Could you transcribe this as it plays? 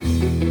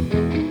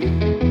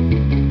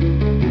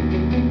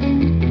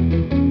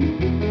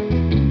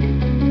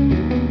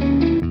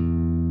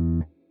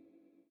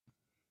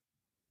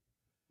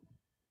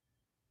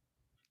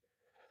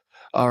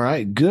All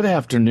right. Good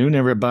afternoon,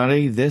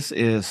 everybody. This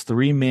is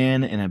Three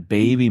Men and a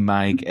Baby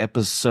Mike,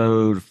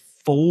 episode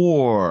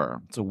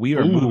 4. So we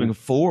are moving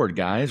forward,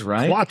 guys,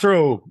 right?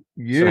 Quattro. So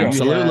Yeah.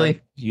 Absolutely.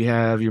 You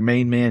have your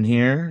main man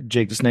here,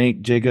 Jake the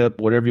Snake,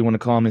 Jacob, whatever you want to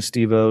call him,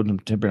 Steve-O,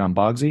 tempered on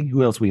Boggsy.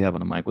 Who else we have on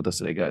the mic with us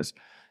today, guys?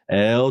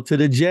 L to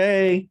the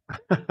J.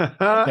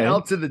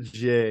 L to the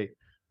J.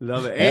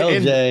 Love it.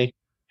 LJ.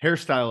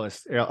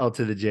 Hairstylist, L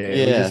to the J. We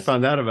Yes. just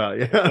found out about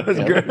it. Yeah, that's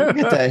Yeah, great. we'll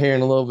get that here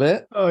in a little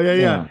bit. Oh, yeah.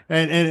 Yeah.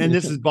 And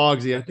this is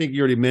Boggsy. I think you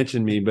already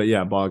mentioned me, but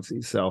yeah,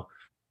 Boggsy. So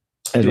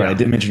That's right. I Yeah.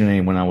 did mention your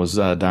name when I was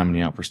diming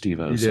you out for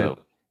Steve-O. You did. So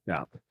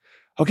Yeah.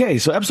 Okay,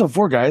 so episode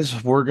 4,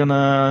 guys, we're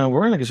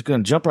just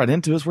gonna jump right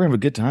into this. We're gonna have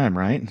a good time,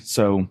 right?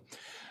 So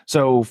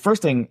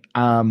first thing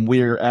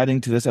we're adding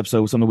to this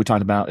episode, something we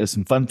talked about is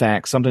some fun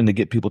facts, something to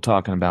get people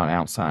talking about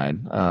outside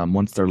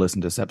once they're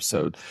listening to this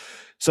episode.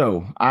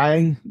 So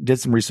I did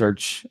some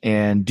research,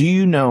 and do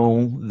you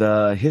know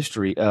the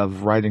history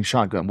of riding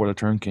shotgun? Where the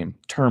term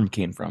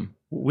came from?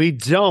 We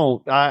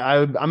don't.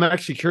 I'm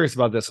actually curious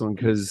about this one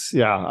because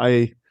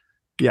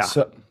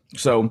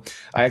So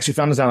I actually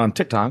found this out on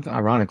TikTok,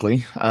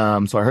 ironically.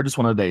 So I heard this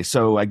one today.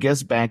 So I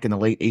guess back in the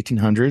late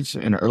 1800s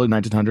and early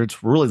 1900s,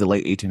 really the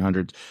late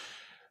 1800s,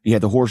 you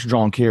had the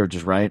horse-drawn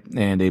carriages, right?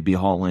 And they'd be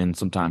hauling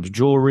sometimes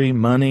jewelry,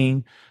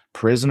 money,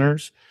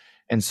 prisoners.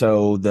 And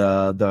so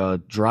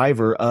the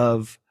driver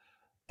of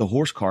the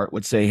horse cart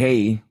would say,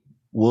 "Hey,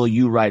 will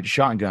you ride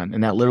shotgun?"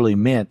 And that literally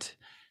meant,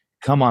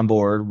 come on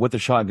board with a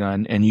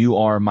shotgun, and you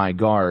are my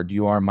guard.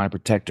 You are my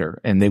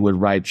protector. And they would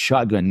ride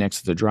shotgun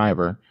next to the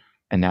driver.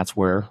 And that's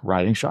where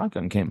riding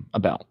shotgun came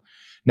about.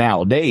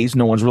 Nowadays,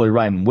 no one's really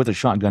riding with a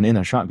shotgun in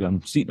a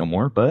shotgun seat no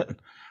more. But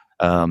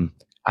I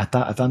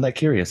found that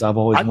curious. I've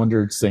always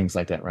wondered things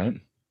like that, right?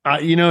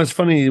 it's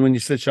funny when you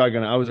said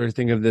shotgun. I was already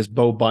thinking of this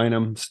Bo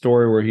Bynum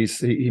story where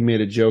he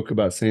made a joke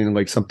about saying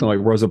like something like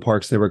Rosa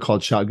Parks never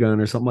called shotgun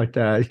or something like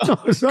that.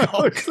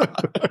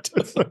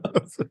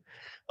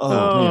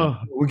 Man.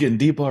 We're getting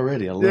deep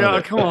already. I love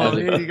it. Come on,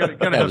 man. You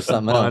gotta have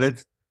some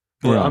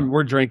fun.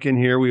 We're drinking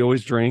here. We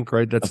always drink,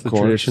 right? That's the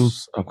tradition.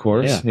 Of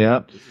course.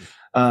 Yeah.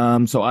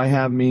 So I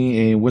have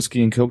me a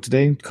whiskey and Coke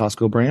today,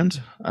 Costco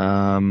brand.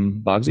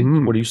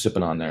 Boggsy, what are you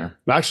sipping on there?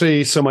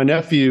 Actually, so my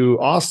nephew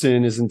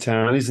Austin is in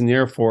town. He's in the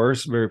Air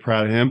Force. Very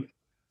proud of him.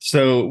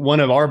 So one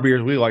of our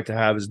beers we like to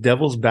have is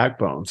Devil's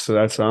Backbone. So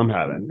that's what I'm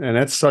having, and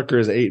that sucker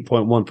is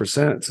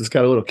 8.1%. So it's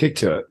got a little kick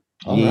to it.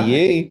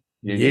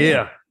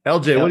 Yeah.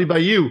 LJ, what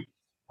about you?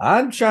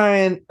 I'm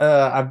trying.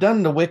 I've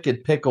done the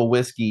Wicked Pickle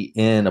whiskey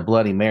in a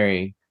Bloody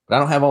Mary, but I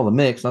don't have all the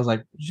mix. And I was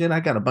like, shit, I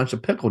got a bunch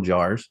of pickle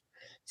jars.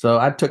 So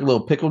I took a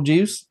little pickle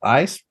juice,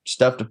 ice,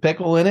 stuffed a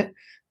pickle in it,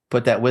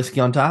 put that whiskey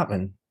on top,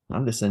 and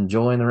I'm just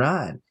enjoying the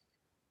ride.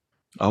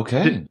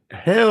 Okay.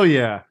 Hell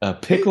yeah. A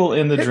pickle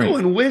in the Pickle drink.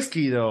 and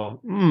whiskey,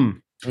 though.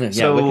 Yeah,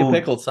 So- Wicked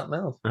Pickle, something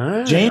else.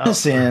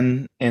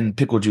 Jameson and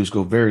pickle juice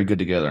go very good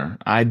together.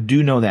 I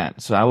do know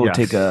that. So I will Yes.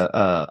 take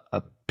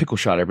a pickle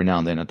shot every now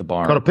and then at the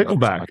bar. Called a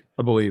pickleback,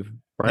 I believe.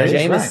 Right? That's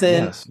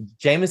Jameson, yes.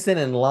 Jameson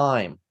and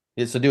lime.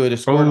 So do it a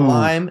squirt of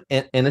lime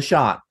in a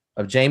shot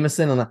of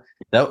Jameson, and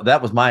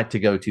that was my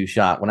to-go-to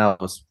shot when I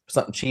was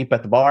something cheap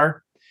at the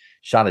bar.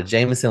 Shot of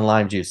Jameson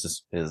lime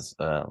juice is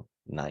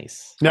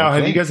nice. Now,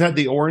 have Okay. you guys had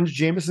the orange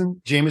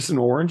Jameson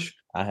orange?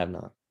 I have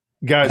not.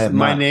 I Guys, have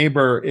my not.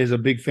 neighbor is a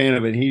big fan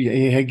of it.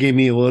 He gave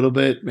me a little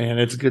bit. Man,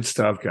 it's good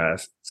stuff,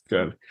 guys. It's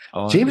good.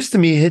 Oh, Jameson to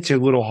me hits you a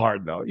little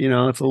hard, though.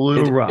 It's a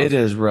little rough. It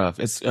is rough.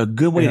 It's a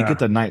good way to Yeah. get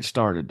the night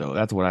started, though.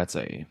 That's what I'd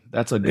say.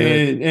 That's a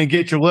good And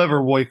get your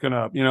liver waking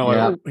up. Yeah.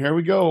 Oh, here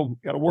we go.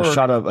 Got to work.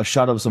 a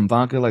shot of some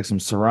vodka, like some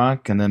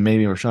Ciroc, and then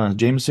maybe a shot of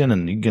Jameson,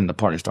 and you get the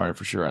party started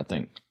for sure, I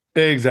think.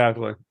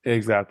 Exactly.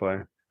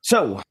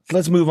 So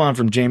let's move on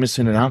from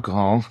Jameson and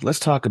alcohol.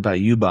 Let's talk about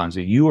you,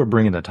 Bonzi. You are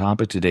bringing the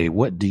topic today.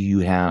 What do you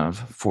have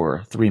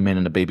for 3 Men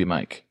and a Baby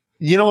Mike?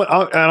 You know what?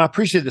 And I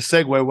appreciate the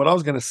segue. What I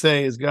was going to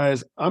say is,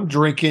 guys, I'm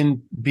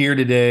drinking beer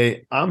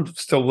today. I'm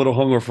still a little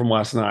hungover from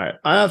last night.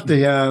 I have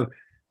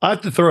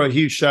to throw a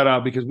huge shout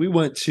out because we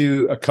went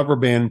to a cover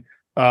band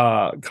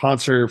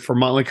concert for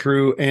Motley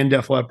Crue and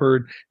Def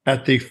Leppard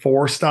at the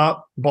Four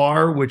Stop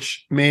Bar.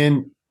 Which,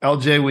 man,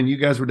 LJ, when you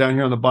guys were down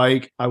here on the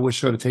bike, I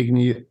wish I would have taken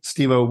you,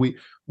 Steve-O.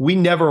 We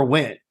never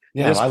went.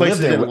 Yeah, This I place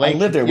lived is there. in Lake- I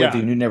lived there yeah. with you,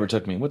 and you never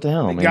took me. What the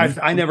hell, man? Guys,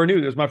 I never knew.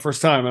 It was my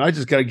first time, and I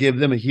just got to give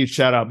them a huge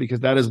shout out because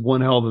that is one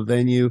hell of a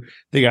venue.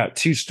 They got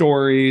 2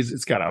 stories.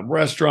 It's got a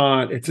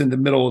restaurant. It's in the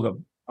middle of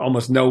the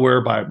almost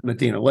nowhere by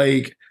Medina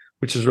Lake,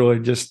 which is really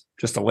just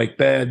a lake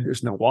bed.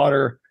 There's no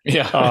water,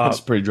 Yeah,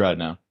 it's pretty dry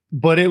now.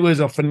 but it was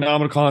a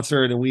phenomenal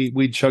concert, and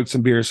we chugged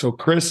some beer. So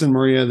Chris and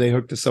Maria, they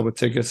hooked us up with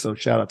tickets. So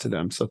shout out to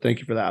them. So thank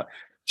you for that.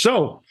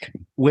 So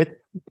with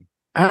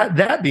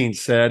that being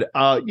said,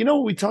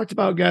 we talked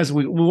about, guys,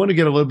 we want to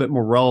get a little bit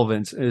more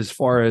relevance as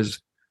far as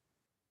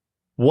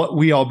what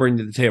we all bring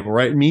to the table,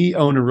 right? Me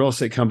own a real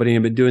estate company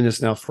and been doing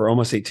this now for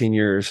almost 18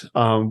 years.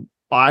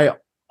 I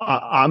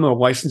I'm a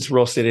licensed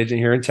real estate agent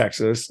here in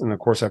Texas. And of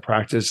course, I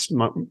practice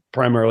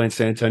primarily in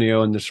San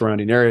Antonio and the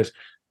surrounding areas.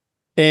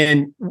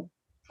 And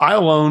I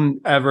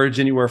alone average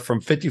anywhere from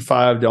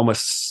 55 to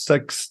almost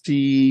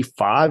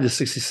 65 to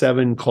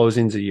 67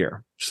 closings a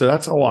year. So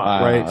that's a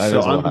lot, right?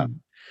 So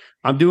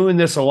I'm doing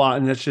this a lot,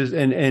 and that's just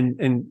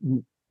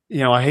and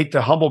I hate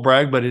to humble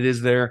brag, but it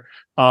is there.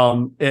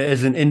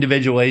 As an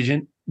individual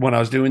agent, when I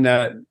was doing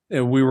that,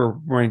 we were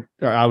ranked.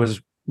 I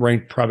was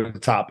ranked probably at the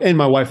top, and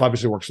my wife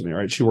obviously works with me,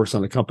 right? She works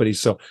on the company,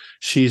 so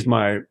she's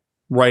my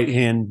right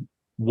hand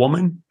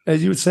woman,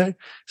 as you would say.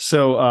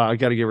 So I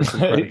got to give her some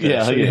credit.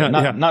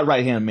 Not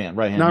right hand man,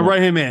 not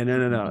right hand man.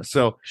 No.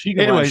 So she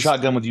can ride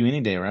shotgun with you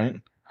any day, right?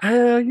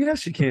 Yeah,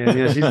 she can.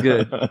 Yeah, she's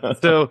good.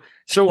 So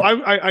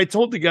I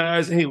told the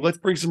guys, hey, let's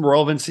bring some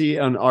relevancy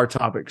on our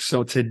topic.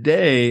 So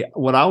today,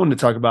 what I want to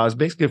talk about is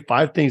basically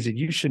 5 things that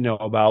you should know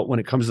about when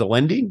it comes to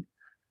lending.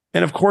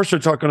 And of course, we're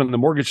talking on the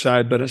mortgage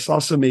side, but it's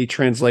also may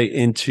translate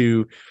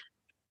into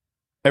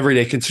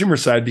everyday consumer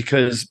side,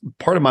 because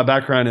part of my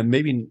background, and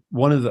maybe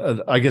one of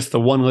the, I guess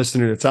the one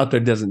listener that's out there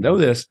doesn't know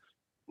this,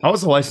 I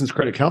was a licensed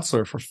credit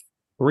counselor for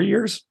 3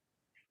 years.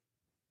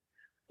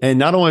 And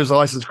not only was I a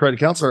licensed credit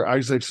counselor, I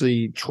was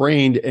actually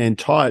trained and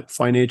taught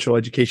financial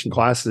education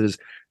classes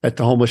at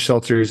the homeless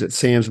shelters, at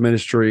Sam's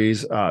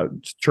Ministries,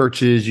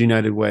 churches,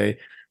 United Way.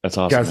 That's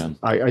awesome, guys, man.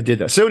 I did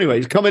that. So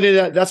anyways, coming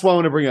into that's what I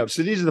want to bring up.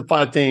 So these are the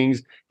 5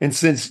 things. And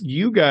since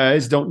you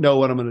guys don't know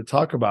what I'm going to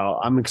talk about,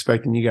 I'm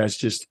expecting you guys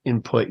just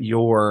input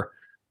your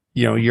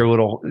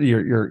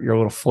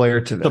little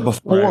flair to that. So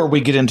before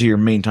we get into your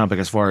main topic,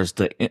 as far as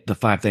the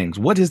 5 things,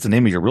 what is the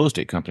name of your real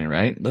estate company,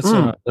 right?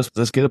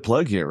 Let's get a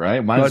plug here,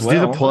 right? Let's do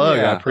the plug.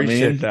 Yeah, I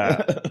appreciate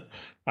that.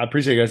 I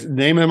appreciate it, guys. The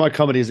name of my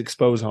company is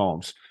Expose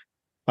Homes.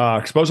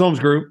 Expose Homes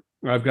Group.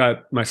 I've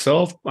got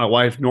myself, my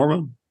wife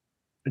Norma,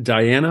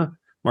 Diana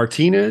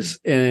Martinez,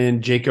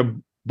 and Jacob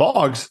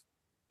Boggs,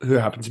 who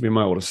happens to be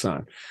my oldest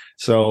son.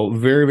 So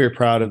very, very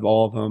proud of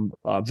all of them.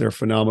 They're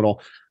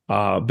phenomenal.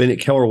 Been at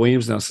Keller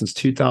Williams now since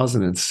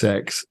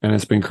 2006, and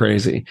it's been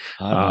crazy.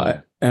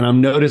 And I'm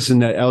noticing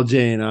that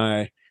LJ and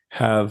I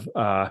have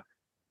our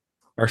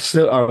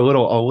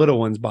little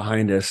ones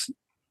behind us,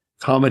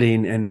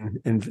 commenting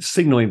and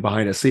signaling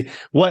behind us. See,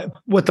 what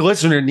the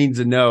listener needs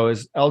to know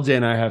is LJ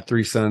and I have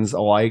 3 sons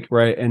alike,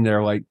 right? And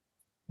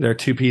they're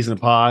 2 peas in a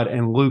pod,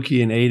 and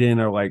Lukey and Aiden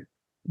are like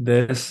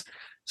this.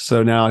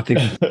 So now I think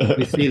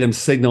we see them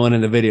signaling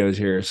in the videos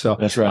here. So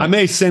that's right. I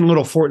may send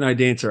little Fortnite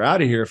dancer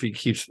out of here if he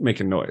keeps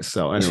making noise.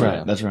 So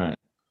anyway. That's right.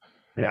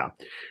 Yeah.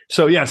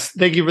 So yes,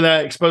 thank you for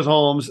that. Expose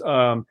Homes.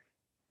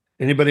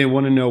 Anybody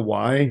want to know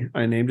why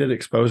I named it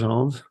Expose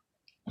Homes?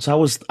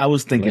 So I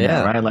was thinking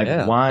that, right?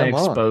 Like, why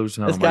expose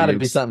home? It's got to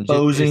be something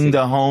exposing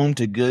the home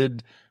to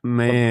good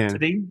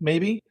publicity,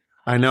 maybe.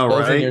 I know,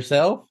 exposing right?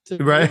 yourself,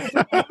 right?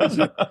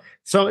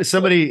 So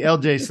somebody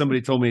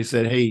told me, he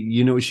said, "Hey,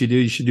 you know what you should do?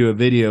 You should do a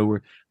video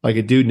where like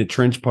a dude in a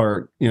trench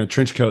coat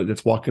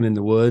that's walking in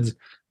the woods."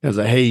 I was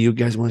like, "Hey, you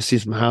guys want to see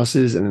some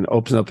houses?" And then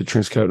opens up the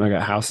trench coat, and I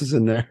got houses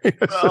in there.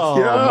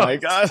 My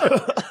god!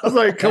 I was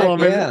like, "Come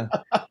on, man!"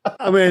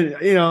 I mean,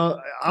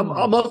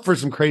 I'm up for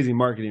some crazy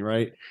marketing,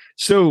 right?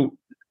 So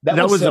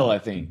that would sell. I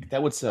think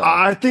that would sell.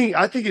 I think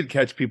it'd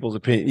catch people's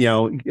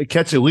opinion. It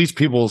catch at least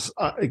people's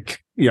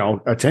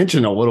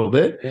attention a little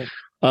bit. Yeah.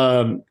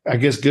 I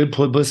guess good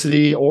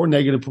publicity or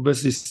negative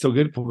publicity is still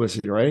good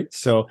publicity, right?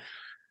 So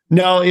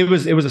no, it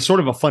was a sort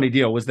of a funny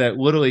deal. Was that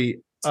literally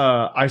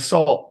I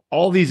saw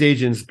all these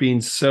agents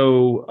being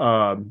so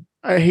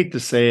I hate to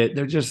say it,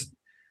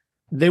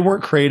 they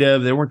weren't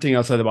creative, they weren't thinking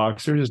outside the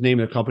box, they're just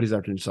naming their companies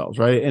after themselves,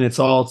 right? And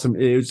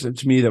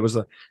to me that was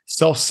a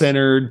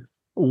self-centered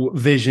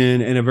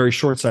vision and a very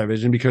short-sighted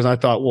vision, because I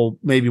thought, well,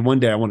 maybe one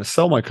day I want to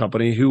sell my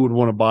company. Who would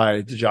want to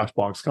buy the Josh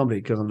Boggs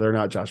company? Because they're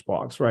not Josh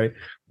Boggs, right?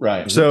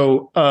 Right.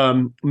 So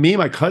me and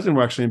my cousin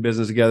were actually in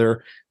business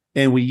together,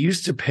 and we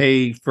used to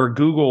pay for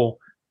Google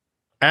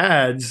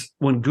ads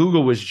when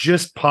Google was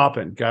just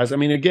popping, guys. I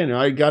mean, again,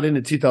 I got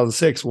into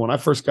 2006 when I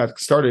first got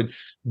started.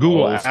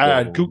 Google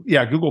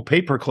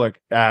pay-per-click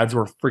ads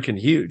were freaking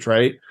huge,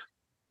 right?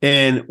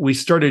 And we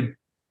started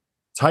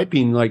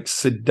typing like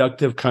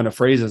seductive kind of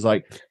phrases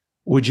like,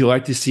 would you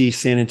like to see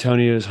San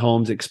Antonio's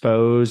homes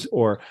exposed,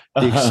 or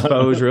the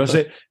exposed real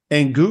estate?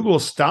 And Google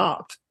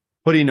stopped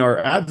putting our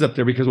ads up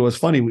there because it was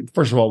funny.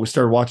 First of all, we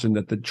started watching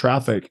that the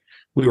traffic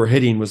we were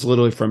hitting was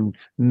literally from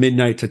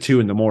midnight to 2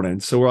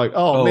 a.m. So we're like,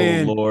 oh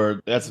man,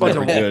 Lord, that's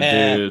never good,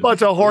 dude.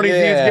 Bunch of horny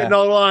dudes getting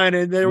online,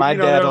 and my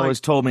dad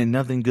always told me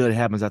nothing good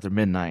happens after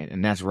midnight,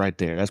 and that's right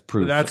there. That's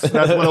proof. That's what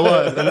it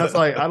was, and that's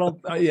like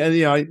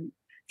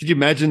could you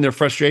imagine their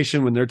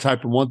frustration when they're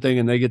typing one thing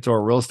and they get to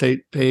our real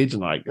estate page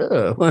and like,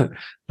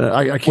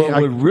 I can't.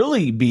 What would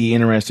really be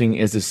interesting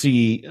is to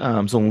see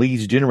some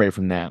leads generated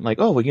from that. Like,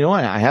 oh, well, you know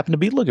what? I happen to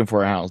be looking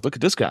for a house. Look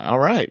at this guy. All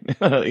right,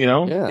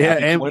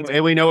 and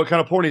we know what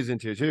kind of porn he's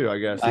into too. I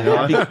guess.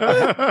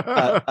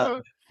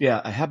 A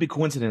happy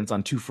coincidence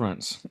on 2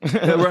 fronts.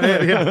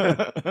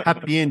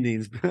 Happy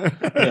endings.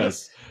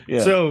 Yes.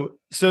 Yeah.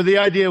 So the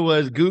idea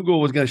was Google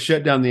was going to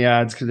shut down the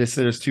ads because they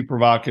said it's too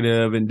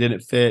provocative and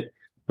didn't fit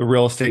the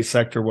real estate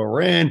sector where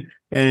we're in.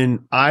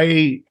 And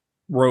I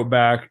wrote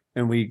back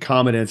and we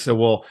commented and said,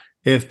 well,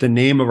 if the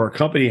name of our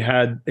company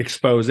had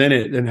exposed in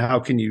it, then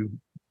how can you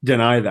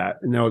deny that?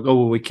 And they're like, oh,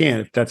 well, we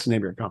can't if that's the name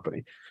of your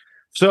company.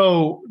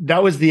 So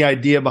that was the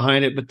idea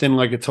behind it. But then,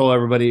 like I told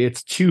everybody,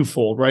 it's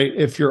twofold, right?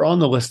 If you're on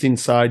the listing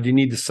side, you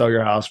need to sell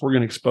your house. We're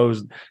going to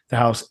expose the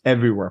house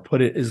everywhere,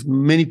 put it as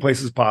many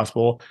places as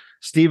possible.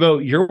 Steve-O,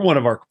 you're one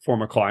of our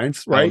former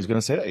clients, right? I was going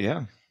to say that,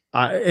 yeah.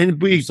 And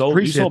we you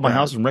sold my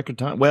house in record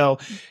time. Well,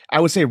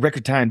 I would say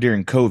record time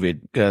during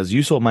COVID, because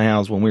you sold my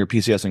house when we were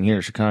PCSing here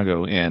in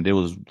Chicago, and it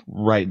was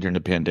right during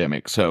the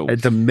pandemic. So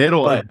at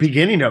the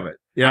beginning of it.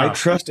 Yeah. I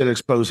trusted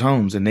Exposed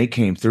Homes, and they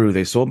came through.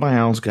 They sold my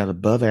house, got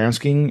above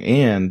asking,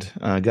 and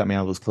got me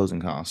out of those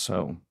closing costs.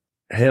 So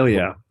hell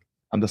yeah.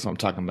 That's what I'm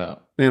talking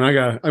about. Man,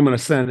 I'm going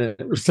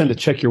to send a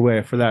check your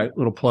way for that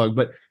little plug.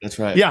 But that's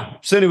right. Yeah.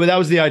 So anyway, that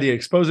was the idea.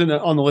 Exposing it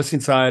on the listing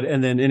side,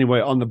 and then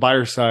anyway, on the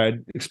buyer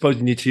side,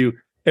 exposing you to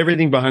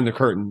everything behind the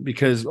curtain,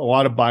 because a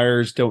lot of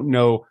buyers don't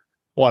know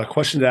a lot of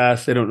questions to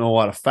ask. They don't know a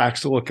lot of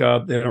facts to look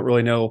up. They don't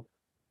really know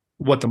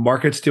what the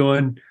market's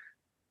doing.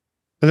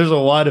 And there's a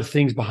lot of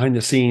things behind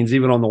the scenes,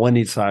 even on the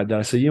lending side, that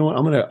I said, you know what,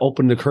 I'm going to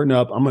open the curtain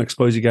up. I'm going to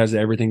expose you guys to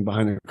everything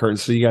behind the curtain,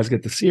 so you guys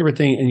get to see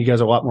everything, and you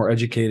guys are a lot more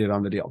educated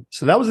on the deal.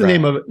 So that was the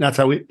name of it. That's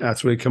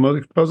what we come up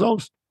with Exposed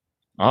Homes.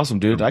 Awesome,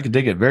 dude. I could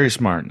dig it. Very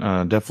smart.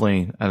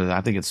 Definitely. I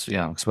think it's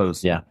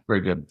exposed. Yeah.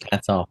 Very good.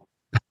 That's all.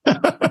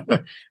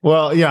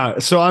 Well, yeah.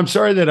 So I'm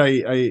sorry that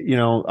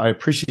I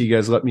appreciate you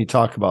guys letting me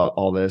talk about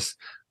all this.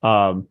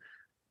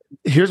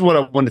 Here's what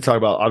I want to talk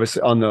about,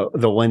 obviously, on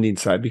the lending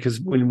side,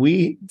 because when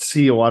we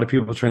see a lot of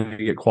people trying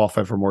to get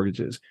qualified for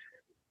mortgages,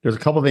 there's a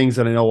couple of things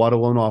that I know a lot of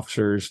loan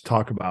officers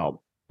talk about.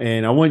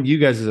 And I want you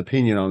guys'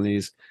 opinion on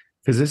these,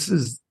 because this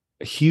is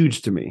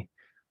huge to me.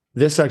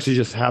 This actually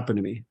just happened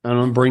to me. I'm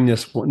going to bring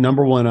this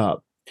number one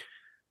up.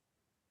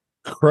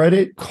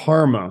 Credit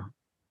Karma.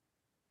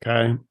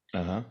 Okay.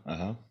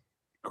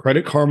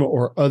 Credit Karma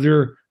or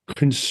other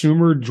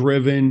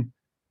consumer-driven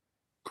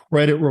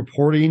credit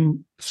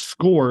reporting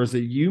scores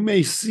that you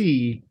may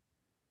see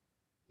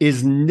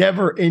is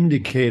never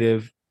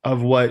indicative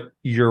of what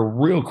your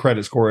real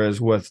credit score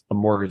is with a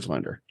mortgage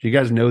lender. Do you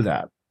guys know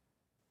that?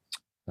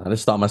 I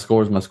just thought my score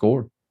was my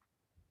score.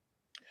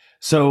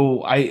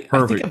 So I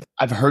think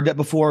I've heard that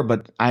before,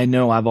 but I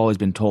know I've always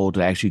been told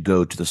to actually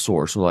go to the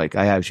source. So like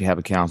I actually have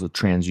accounts with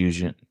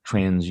TransUnion,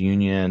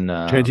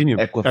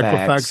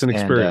 Equifax, and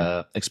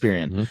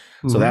Experian.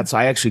 Mm-hmm. So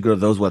I actually go to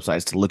those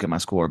websites to look at my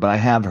score, but I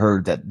have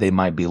heard that they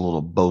might be a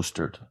little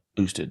boosted.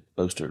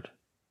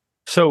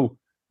 So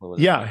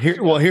yeah,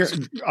 here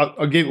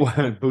I'll give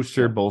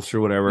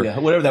bolster, whatever. Yeah,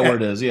 whatever that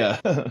word is.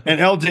 Yeah.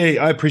 And LJ,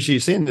 I appreciate you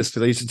saying this,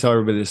 because I used to tell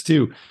everybody this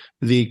too.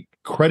 The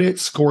credit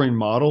scoring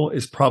model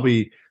is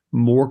probably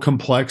more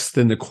complex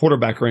than the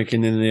quarterback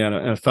ranking in the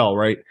NFL,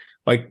 right?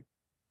 Like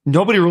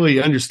nobody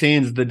really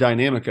understands the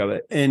dynamic of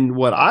it. And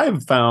what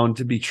I've found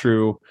to be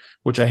true,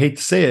 which I hate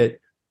to say it,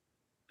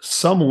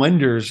 some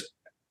lenders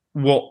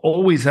will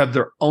always have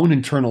their own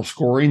internal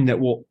scoring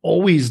that will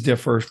always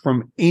differ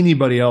from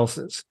anybody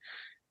else's.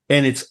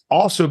 And it's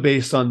also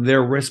based on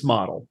their risk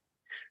model.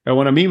 And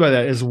what I mean by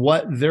that is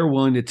what they're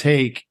willing to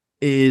take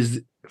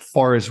is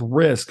far as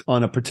risk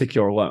on a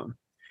particular loan.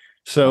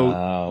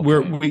 So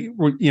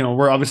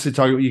we're obviously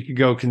talking about, you could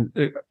go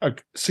a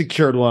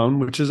secured loan,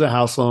 which is a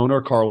house loan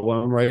or car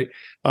loan, right?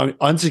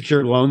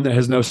 Unsecured loan that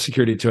has no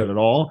security to it at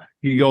all.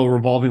 You go a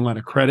revolving line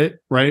of credit,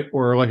 right?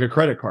 Or like a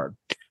credit card.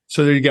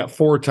 So there you got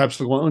 4 types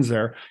of loans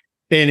there.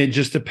 And it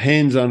just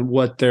depends on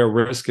what their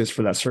risk is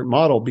for that certain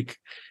model.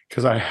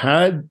 Because I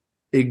had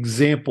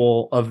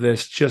example of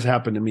this just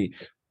happen to me.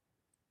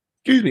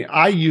 Excuse me.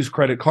 I use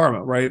Credit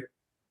Karma, right?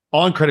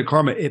 On Credit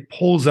Karma, it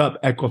pulls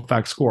up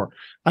Equifax score.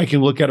 I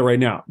can look at it right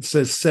now. It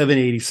says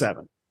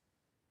 787.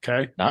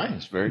 Okay.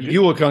 Nice. Very good.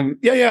 You look on,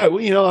 yeah.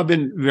 Well, I've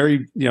been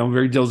very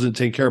diligent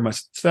to take care of my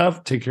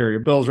stuff, take care of your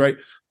bills, right?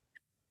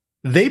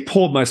 They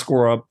pulled my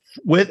score up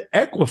with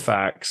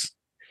Equifax,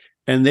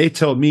 and they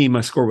told me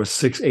my score was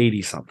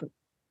 680 something,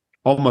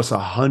 almost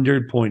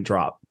 100-point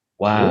drop.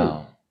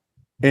 Wow.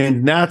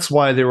 And that's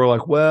why they were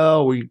like,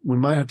 well, we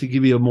might have to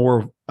give you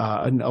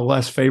a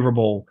less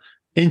favorable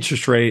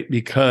interest rate,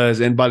 because,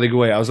 and by the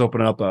way, I was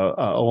opening up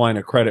a line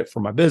of credit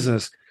for my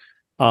business.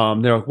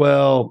 They're like,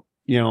 well,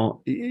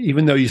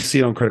 even though you see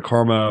it on Credit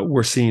Karma,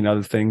 we're seeing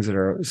other things that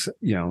are,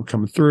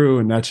 coming through,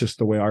 and that's just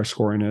the way our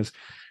scoring is.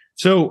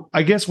 So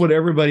I guess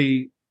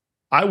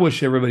I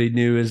wish everybody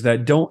knew is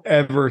that don't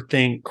ever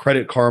think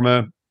Credit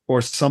Karma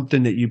or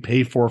something that you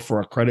pay for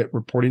a credit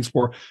reporting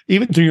score,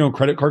 even through your own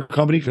credit card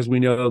company, because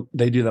we know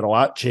they do that a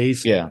lot.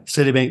 Chase,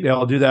 Citibank, they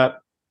all do that.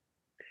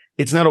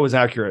 It's not always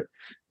accurate.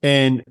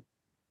 And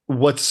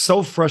what's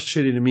so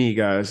frustrating to me,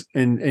 guys,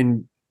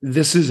 and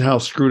this is how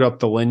screwed up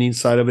the lending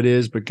side of it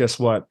is, but guess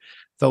what?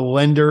 The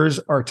lenders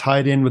are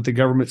tied in with the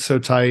government so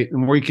tight,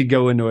 and we could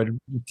go into a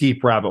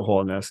deep rabbit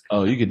hole in this.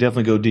 Oh, you could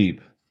definitely go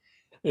deep.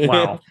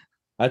 Wow.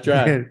 I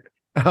tried.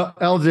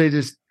 LJ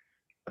just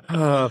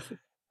I'm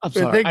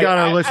sorry. Thank God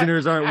our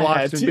listeners aren't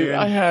watching.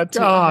 I had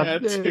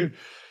to.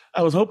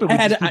 I was hoping we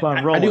just keep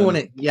on rolling. I do want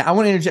to, yeah, I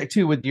want to interject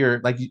too with your,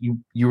 like you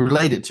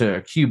relate it to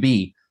a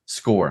QB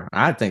score.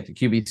 I think the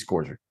QB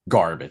scores are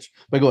garbage.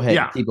 But go ahead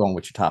and keep going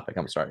with your topic.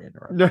 I'm sorry to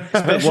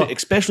interrupt.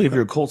 Especially if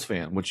you're a Colts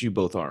fan, which you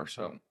both are.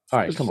 So, all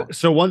right, come on.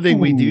 So one thing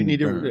we do need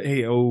to,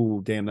 hey,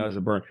 oh, damn, that was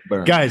a burn.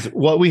 Guys,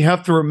 what we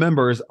have to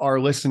remember is our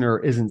listener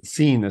isn't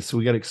seeing this. So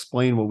we got to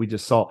explain what we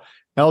just saw.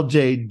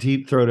 LJ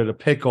deep throated a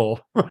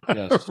pickle.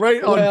 Yes.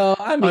 Right. Well,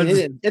 I mean,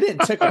 it didn't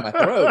tickle my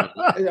throat.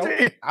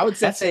 I would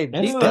say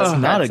that's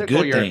not a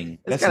good thing.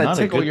 That's not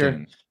a good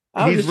thing.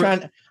 I was just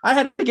trying. I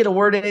had to get a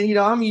word in.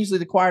 I'm usually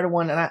the quieter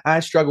one, and I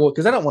struggle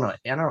because I don't want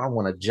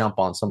to jump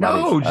on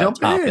somebody's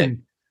jump topic.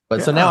 in.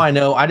 But so now I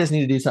know I just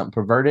need to do something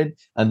perverted,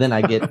 and then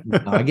I get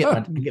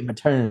my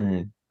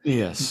turn.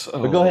 Yes.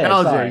 But go ahead,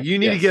 LJ. You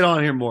need to get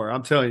on here more.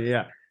 I'm telling you.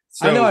 Yeah.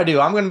 So, I know I do.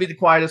 I'm going to be the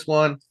quietest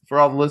one for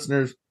all the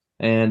listeners,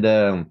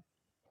 and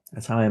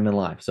that's how I am in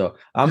life. So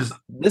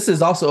this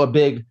is also a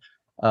big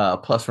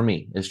plus for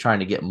me, is trying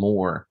to get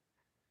more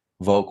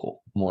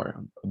vocal,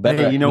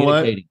 better. Hey, you know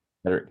what?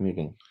 Better at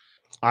communicating.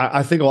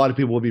 I think a lot of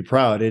people will be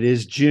proud. It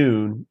is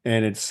June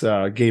and it's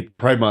Gay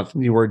Pride Month.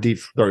 And you were deep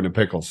throwing a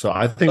pickle. So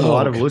I think a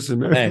lot of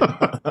listeners.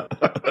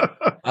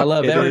 I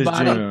love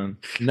everybody,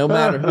 no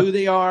matter who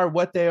they are,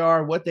 what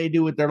they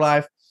do with their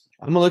life.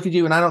 I'm going to look at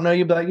you and I don't know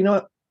you, but you know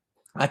what?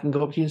 I can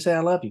go up to you and say, I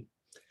love you.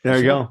 There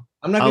you go.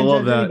 I'm not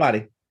going to judge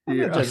anybody.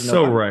 You're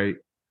so right.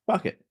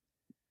 Fuck it.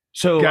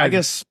 So guys, I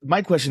guess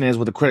my question is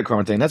with the Credit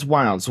Karma thing, that's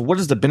wild. So what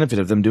is the benefit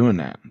of them doing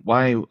that?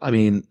 Why? I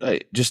mean,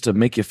 just to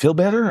make you feel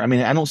better? I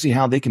mean, I don't see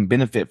how they can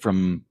benefit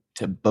from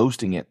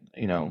boasting it,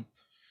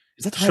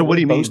 Is that so what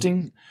do you boasting?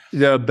 Mean?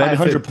 The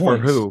benefit for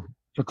who?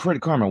 For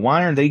Credit Karma.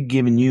 Why aren't they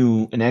giving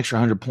you an extra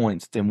 100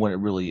 points than what it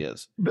really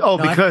is? Oh,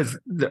 go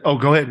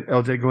ahead,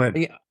 LJ, go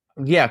ahead.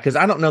 Yeah, because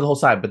I don't know the whole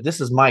side, but this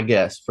is my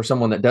guess for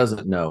someone that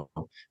doesn't know.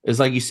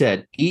 Is like you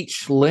said,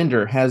 each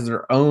lender has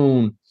their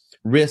own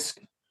risk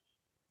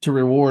to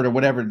reward or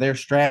whatever their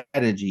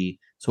strategy.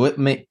 So it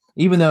may,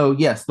 even though,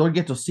 yes, they'll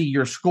get to see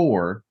your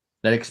score,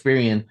 that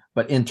Experian,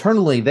 but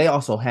internally they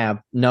also have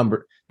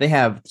they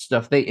have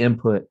stuff they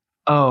input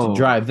to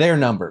drive their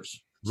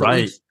numbers. So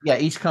right.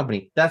 Each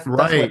company. That's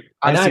right.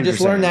 I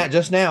just learned that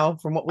just now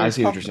from what we I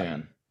see what you're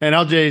saying. And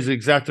LJ is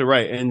exactly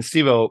right. And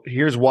Steve-O,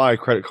 here's why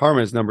Credit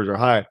Karma's numbers are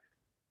high.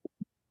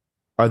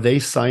 Are they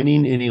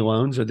signing any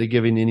loans? Are they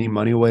giving any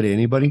money away to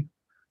anybody?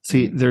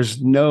 See,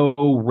 there's no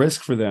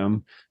risk for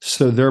them.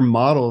 So their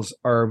models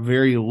are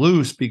very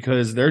loose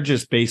because they're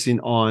just basing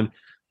on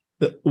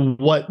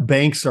what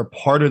banks are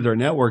part of their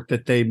network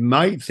that they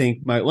might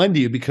think might lend to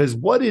you. Because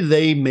what do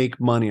they make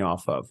money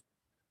off of?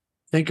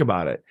 Think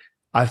about it.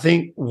 I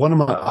think one of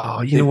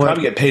my, they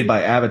probably get paid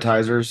by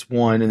advertisers,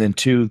 one, and then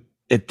two,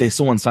 if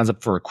someone signs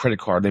up for a credit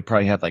card, they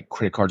probably have like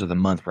credit cards of the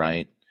month,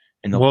 right?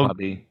 And they'll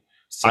probably.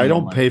 I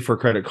don't pay for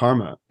Credit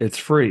Karma. It's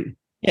free.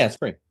 Yeah, it's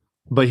free.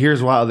 But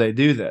here's why they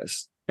do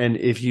this. And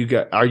if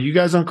are you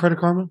guys on Credit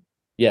Karma?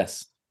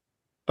 Yes.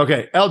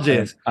 Okay, LJ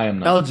is. I am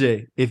not.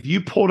 LJ, if you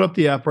pulled up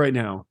the app right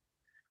now,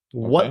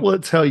 what will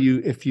it tell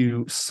you if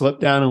you slip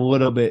down a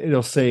little bit?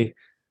 It'll say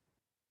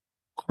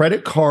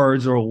credit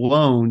cards or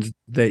loans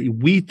that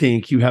we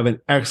think you have an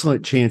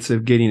excellent chance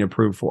of getting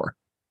approved for.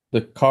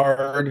 The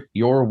card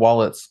your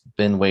wallet's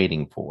been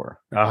waiting for.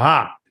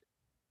 Aha.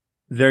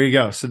 There you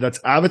go. So that's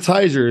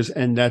advertisers,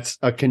 and that's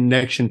a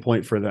connection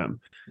point for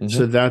them. Mm-hmm.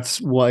 So that's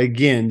why,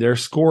 again, their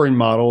scoring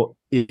model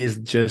is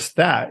just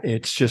that.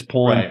 It's just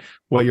pulling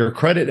what your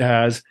credit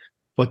has,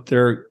 but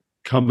they're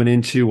coming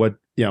into what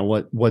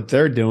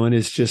they're doing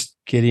is just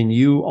getting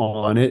you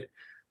on it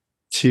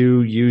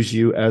to use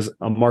you as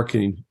a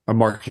marketing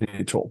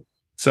tool.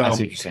 So I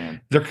see what you're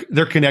saying.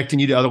 They're connecting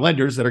you to other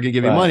lenders that are going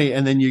to give you money,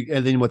 and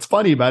then what's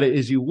funny about it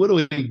is you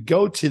literally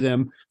go to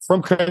them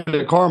from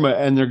Credit Karma,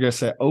 and they're going to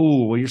say,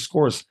 "Oh, well, your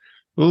score's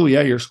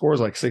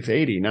like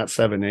 680, not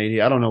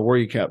 780. I don't know where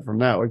you got from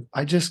that. Like,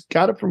 I just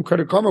got it from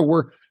Credit Karma,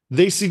 where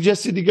they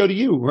suggested to go to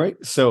you, right?"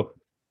 So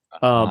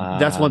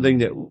that's one thing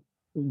that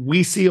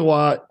we see a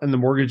lot, and the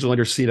mortgage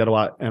lenders see that a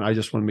lot, and I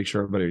just want to make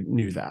sure everybody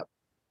knew that.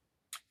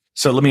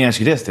 So let me ask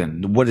you this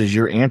then: what is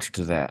your answer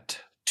to that?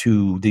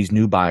 To these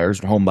new buyers,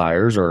 home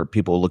buyers, or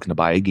people looking to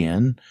buy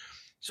again?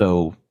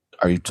 So,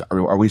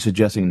 are we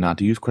suggesting not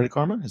to use Credit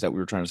Karma? Is that what we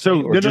were trying to say,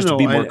 or to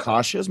be more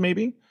cautious,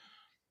 maybe?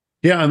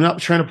 Yeah, I'm not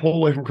trying to pull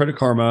away from Credit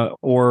Karma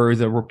or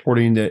the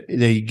reporting that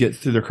they get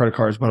through their credit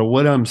cards, but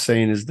what I'm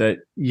saying is that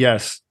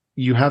yes,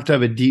 you have to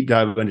have a deep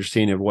dive of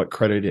understanding of what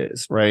credit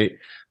is, right?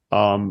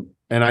 And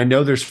I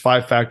know there's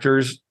 5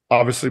 factors.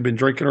 Obviously, been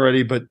drinking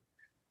already, but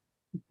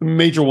the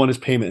major one is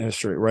payment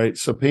history, right?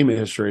 So, payment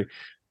history.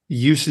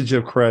 Usage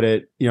of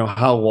credit,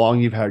 how long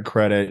you've had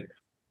credit,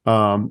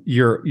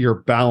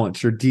 your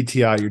balance, your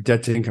DTI, your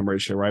debt to income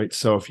ratio, right?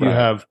 So if you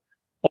have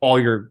all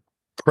your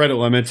credit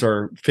limits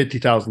are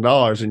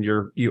 $50,000 and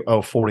you owe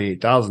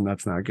 $48,000,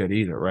 that's not good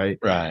either, right?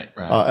 Right.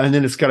 And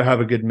then it's got to have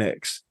a good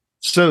mix.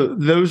 So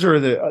those are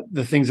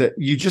the things that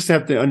you just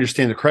have to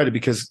understand the credit,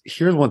 because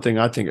here's one thing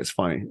I think is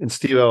funny. And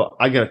Steve-O,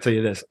 I got to tell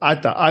you this.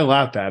 I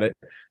laughed at it.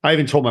 I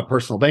even told my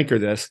personal banker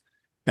this,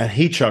 and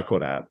he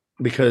chuckled at it,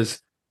 because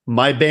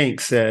My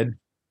bank said,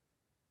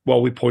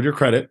 well, we pulled your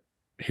credit.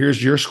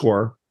 Here's your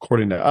score,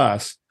 according to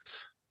us.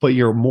 But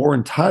you're more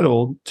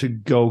entitled to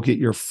go get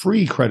your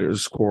free credit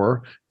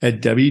score at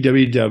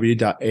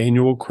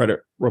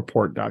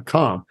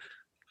www.annualcreditreport.com.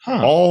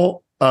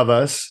 All of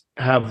us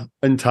have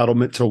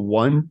entitlement to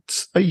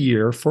once a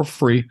year for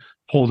free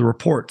pull the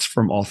reports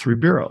from all three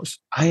bureaus.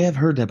 I have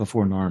heard that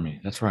before in the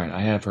Army. That's right.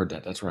 I have heard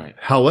that. That's right.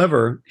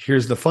 However,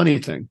 here's the funny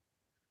thing.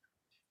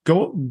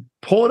 Go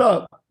pull it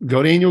up.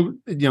 Go to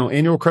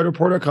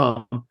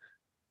annualcreditreport.com.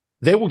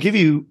 They will give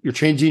you your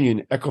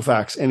TransUnion,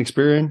 Equifax, and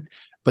Experian,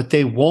 but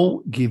they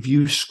won't give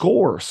you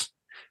scores.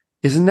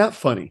 Isn't that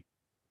funny?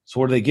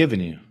 So what are they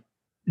giving you?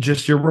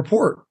 Just your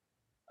report.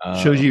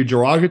 Shows you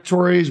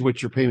derogatories,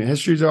 what your payment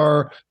histories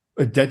are,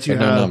 debts you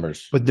have. No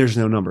numbers. But there's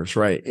no numbers,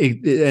 right?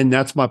 And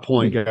that's my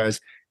point,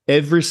 guys.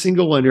 Every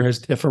single lender has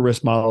different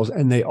risk models,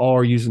 and they all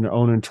are using their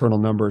own internal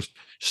numbers.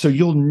 So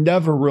you'll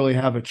never really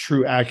have a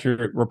true,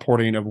 accurate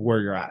reporting of where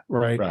you're at,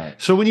 right?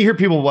 So when you hear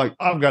people like,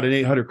 I've got an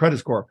 800 credit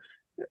score,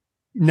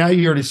 now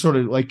you already sort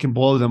of like can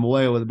blow them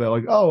away with a bit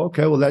like, oh,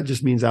 okay, well, that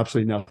just means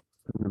absolutely nothing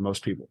to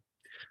most people,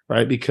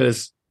 right?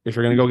 Because if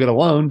you're going to go get a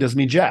loan, doesn't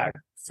mean jack.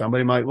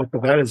 Somebody might look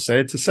at that and say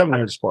it's a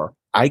 700 score.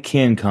 I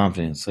can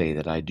confidently say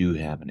that I do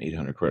have an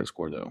 800 credit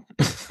score, though.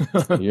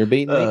 You're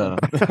beating me.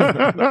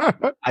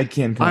 I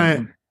can.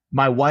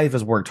 My wife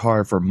has worked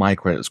hard for my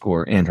credit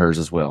score and hers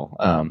as well.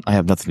 I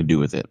have nothing to do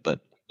with it,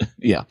 but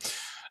yeah,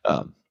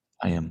 I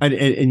am.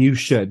 And you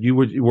should. You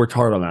worked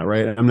hard on that,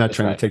 right? I'm not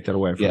trying to take that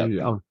away from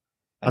you.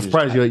 I'm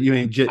surprised you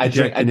ain't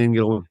didn't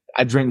get a loan.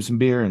 I drank some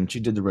beer and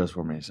she did the rest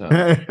for me. So.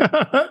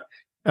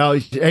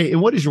 Hey,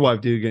 and what does your wife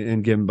do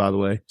in Given, by the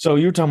way? So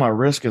you're talking about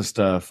risk and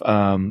stuff.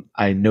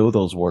 I know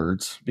those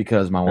words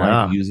because my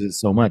wife uses it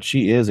so much.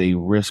 She is a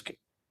risk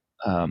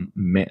an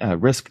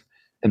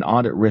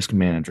audit risk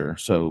manager.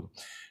 So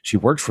she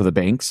works for the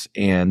banks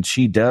and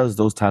she does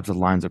those types of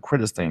lines of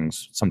credit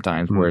things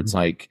sometimes where it's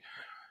like,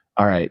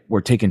 all right,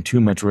 we're taking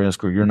too much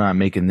risk, or you're not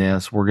making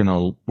this. We're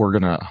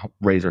gonna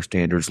raise our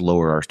standards,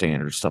 lower our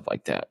standards, stuff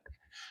like that.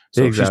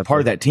 So she's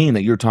part of that team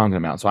that you're talking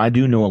about. So I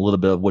do know a little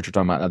bit of what you're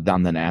talking about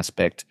down that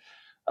aspect.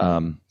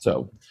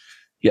 So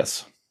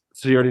yes.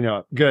 So you already know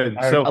it. Good.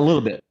 So a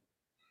little bit.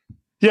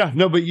 Yeah,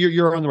 no, but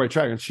you're on the right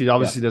track. And she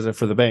obviously does it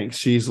for the banks.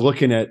 She's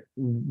looking at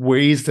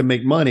ways to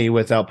make money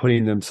without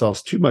putting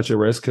themselves too much at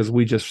risk, because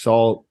we just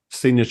saw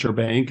Signature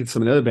Bank and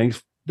some of the other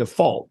banks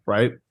default,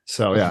 right?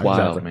 So yeah,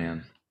 wild,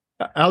 man.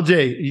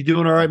 LJ, you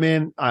doing all right,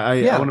 man?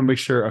 I want to make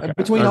sure. Okay.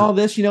 Between all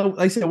this, like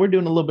I said, we're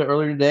doing a little bit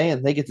earlier today,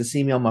 and they get to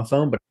see me on my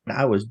phone, but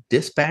I was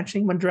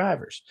dispatching my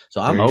drivers. So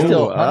I'm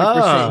still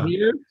 100%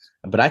 here,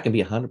 but I can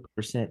be 100%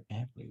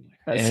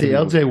 everywhere. See,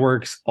 LJ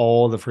works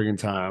all the freaking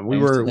time. We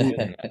were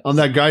on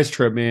that guy's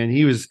trip, man.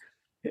 He was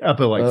up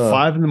at like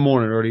 5 a.m.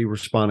 already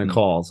responding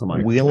calls. I'm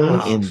like,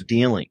 wheeling and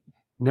dealing.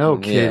 No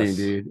kidding,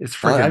 dude. It's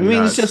freaking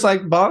nuts. It's just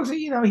like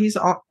Boggsy, he's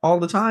all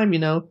the time,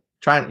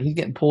 he's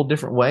getting pulled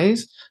different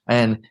ways.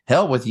 And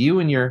hell, with you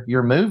and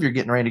your move you're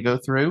getting ready to go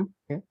through,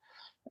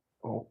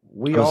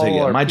 we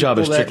all are my job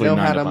is strictly know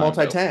how to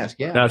multitask.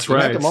 Yeah, that's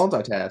right. You have to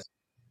multitask.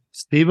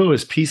 Steve-O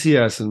is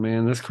PCSing,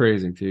 man. That's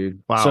crazy,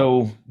 dude. Wow.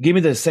 So give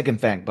me the second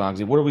fact,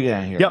 Boggsy. What are we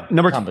got here? Yep,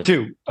 number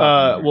 2.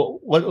 Well,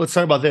 let's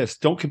talk about this.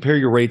 Don't compare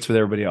your rates with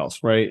everybody else,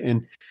 right?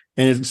 And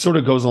it sort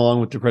of goes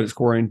along with the credit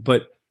scoring,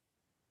 but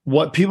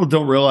what people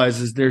don't realize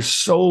is there's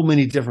so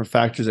many different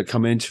factors that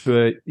come into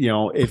it.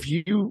 If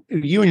you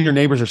and your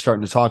neighbors are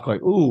starting to talk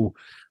like, ooh,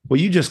 well,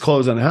 you just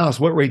closed on a house.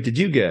 What rate did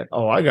you get?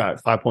 Oh, I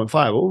got 5.5.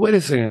 Well, wait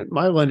a second.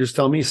 My lender's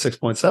telling me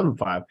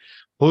 6.75.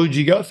 Who did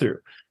you go through?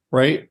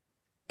 Right?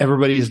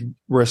 Everybody's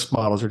risk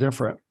models are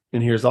different.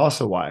 And here's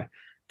also why.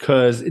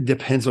 Because it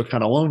depends what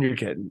kind of loan you're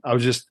getting.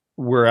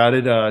 We're at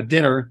a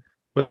dinner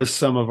with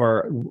some of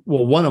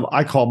one of them,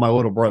 I call my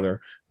little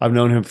brother. I've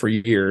known him for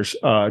years,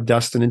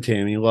 Dustin and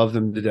Tammy, love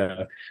them to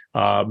death.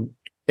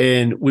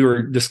 And we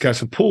were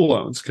discussing pool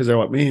loans because they're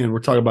like, man, we're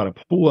talking about a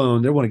pool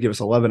loan. They want to give us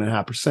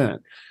 11.5%.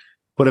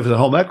 But if it's a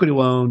home equity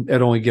loan,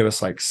 it'd only give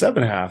us like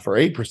 7.5 or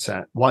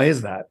 8%. Why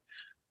is that?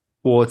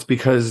 Well, it's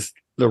because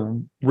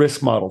the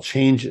risk model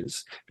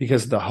changes,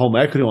 because the home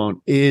equity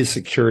loan is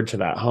secured to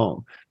that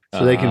home.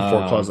 So they can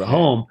foreclose the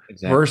home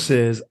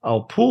versus a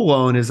pool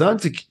loan is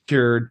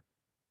unsecured.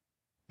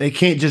 They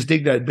can't just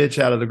dig that bitch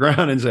out of the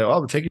ground and say,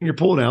 "Oh, we're taking your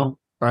pool now."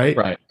 Right.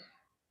 Right.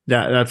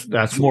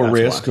 That's more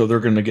risk, so they're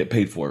going to get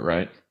paid for it.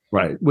 Right.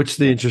 Right. Which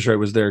the interest rate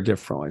was there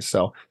differently.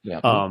 So,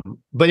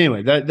 but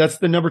anyway, that's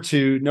the number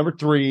 2. Number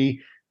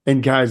 3.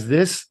 And guys,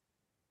 this,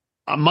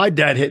 my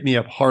dad hit me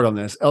up hard on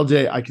this.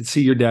 LJ, I can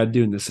see your dad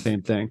doing the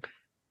same thing.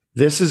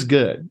 This is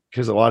good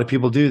because a lot of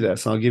people do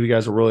this. And I'll give you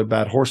guys a really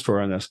bad horse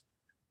story on this.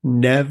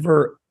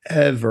 Never,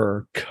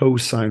 ever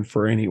co-sign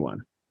for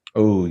anyone.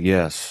 Oh,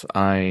 yes.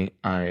 I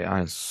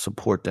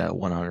support that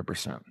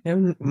 100%.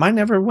 And mine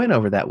never went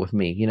over that with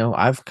me.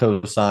 I've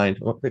co-signed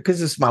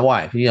because it's my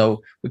wife.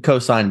 We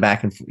co-signed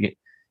back and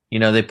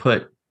they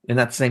put, and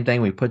that's the same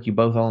thing. We put you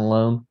both on a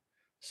loan.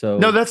 So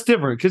no, that's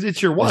different because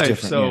it's your wife.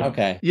 So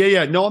okay.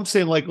 Yeah. No, I'm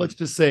saying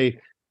let's say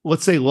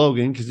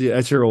Logan, because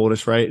that's your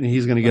oldest, right? And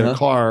he's going to get a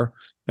car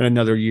in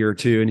another year or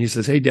two. And he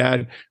says, "Hey,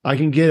 Dad, I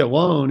can get a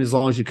loan as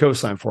long as you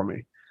co-sign for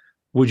me.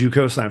 Would you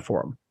co-sign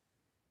for him?"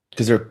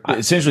 Because they're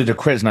essentially their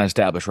credit's not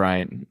established,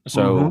 right?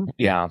 So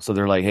Mhm. so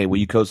they're like, "Hey, will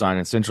you co-sign?"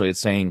 Essentially, it's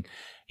saying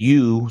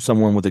you,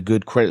 someone with a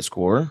good credit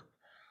score,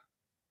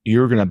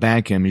 you're going to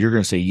back him. You're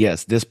going to say,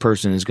 yes, this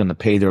person is going to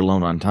pay their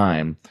loan on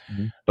time.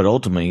 Mm-hmm. But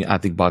ultimately, I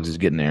think Boggs is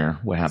getting there.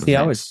 What happens See,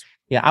 next?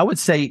 I would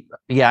say,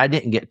 I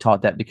didn't get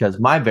taught that because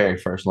my very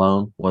first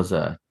loan was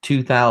a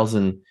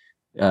 2000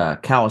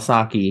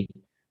 Kawasaki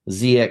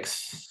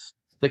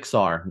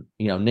ZX6R,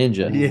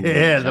 Ninja.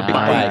 Yeah, the Big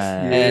bike. bikes.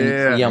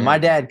 And Yeah. my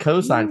dad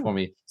co-signed for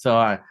me. So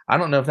I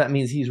don't know if that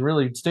means he's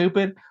really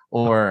stupid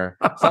or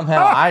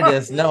somehow I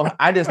just know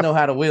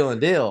how to wheel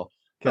and deal.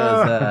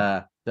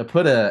 Because to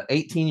put a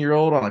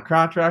 18-year-old on a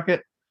crotch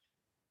rocket,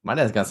 my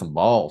dad's got some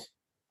balls.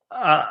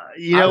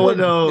 You know what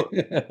though?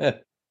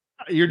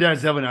 Your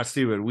dad's definitely not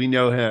stupid. We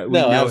know him.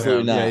 No,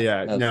 absolutely not.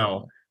 Yeah. Absolutely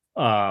No.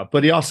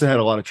 But he also had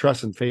a lot of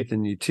trust and faith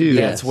in you too.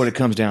 Yeah, that's what it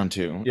comes down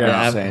to.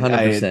 Yeah,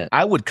 100%.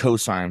 I would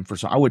co-sign for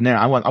some. I would never.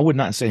 I would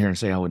not sit here and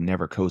say I would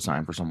never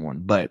co-sign for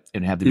someone, but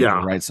it'd have to be the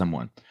right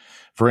someone.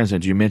 For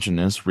instance, you mentioned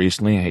this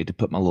recently. I hate to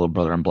put my little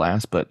brother on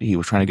blast, but he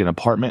was trying to get an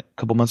apartment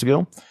a couple months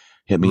ago.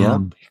 Hit me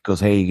up. He goes,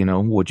 "Hey,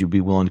 would you be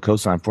willing to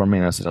co-sign for me?"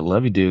 And I said, "I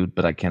love you, dude,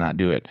 but I cannot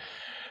do it,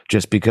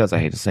 just because I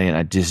hate to say it.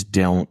 I just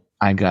don't.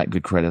 I got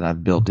good credit.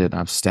 I've built it.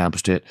 I've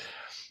established it.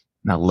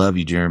 And I love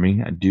you,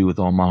 Jeremy. I do with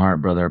all my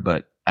heart, brother.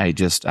 But I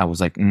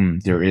was like,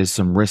 there is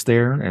some risk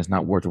there, and it's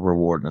not worth the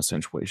reward in a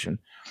situation."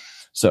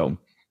 So,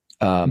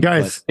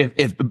 guys,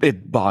 if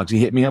Boggs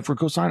hit me up for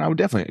cosign, I would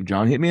definitely. If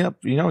John hit me up,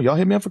 y'all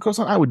hit me up for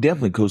cosign, I would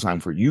definitely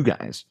cosign for you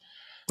guys.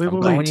 Wait.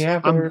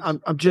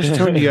 I'm just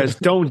telling you guys,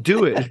 don't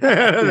do it.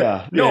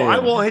 I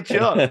won't hit you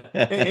up.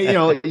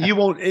 You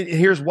won't.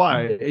 Here's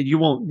why: you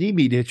won't need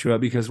me to hit you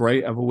up because,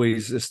 right? I've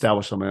always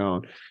established on my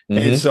own,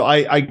 and so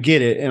I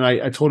get it, and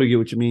I totally get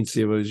what you mean,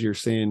 Steve. As you're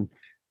saying,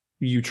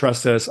 you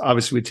trust us.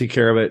 Obviously, we take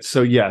care of it.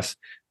 So yes,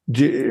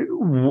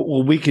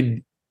 we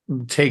could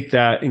take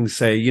that and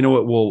say, you know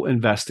what, we'll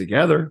invest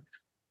together.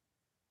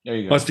 There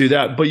you go. Let's do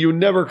that. But you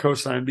never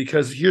co-sign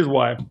because here's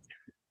why: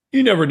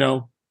 you never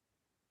know.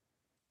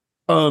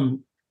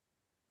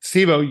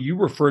 Steve-O, you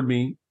referred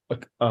me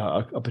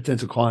a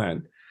potential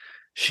client.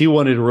 She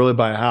wanted to really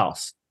buy a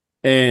house,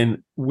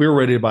 and we're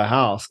ready to buy a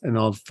house. And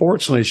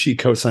unfortunately, she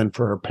co-signed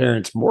for her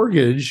parents'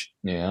 mortgage.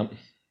 Yeah.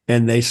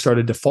 And they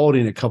started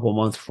defaulting a couple of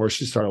months before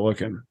she started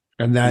looking.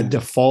 And that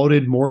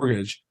defaulted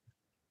mortgage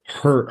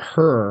hurt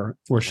her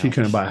where she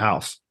couldn't buy a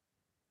house.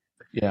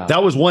 Yeah.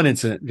 That was one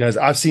incident, guys.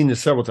 I've seen this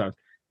several times.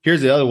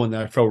 Here's the other one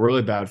that I felt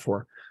really bad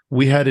for.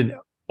 We had an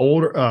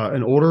older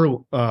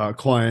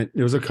client.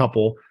 There was a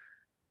couple.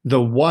 The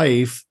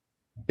wife,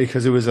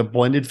 because it was a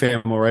blended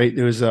family, right?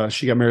 It was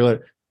she got married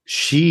later.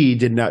 She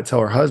did not tell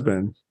her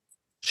husband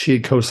she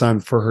had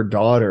co-signed for her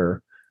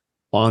daughter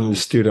on the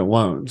student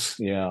loans.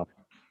 Yeah.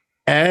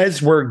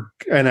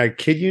 And I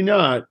kid you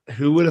not,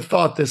 who would have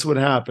thought this would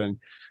happen?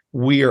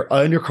 We are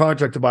under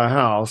contract to buy a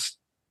house.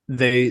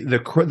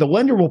 The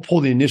lender will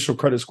pull the initial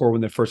credit score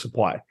when they first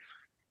apply,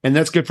 and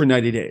that's good for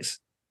 90 days.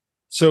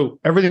 So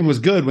everything was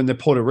good when they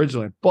pulled it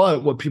originally.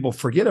 But what people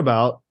forget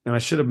about, and I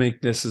should have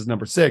made this as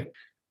number 6,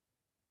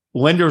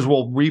 lenders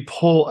will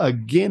re-pull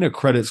again a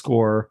credit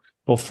score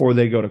before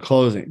they go to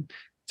closing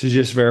to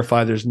just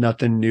verify there's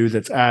nothing new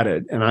that's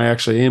added. And I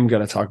actually am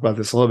going to talk about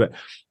this a little bit.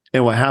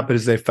 And what happened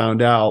is they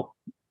found out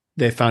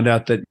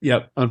that,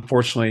 yep,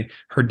 unfortunately,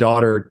 her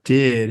daughter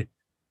did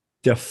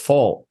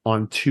default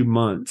on 2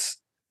 months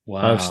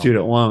of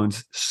student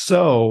loans.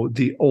 So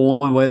the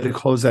only way to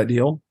close that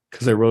deal,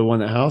 because they really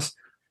wanted the house,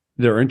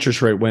 their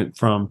interest rate went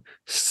from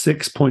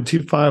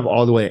 6.25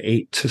 all the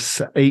way to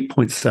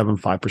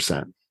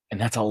 8.75%. And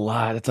that's a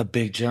lot. That's a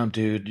big jump,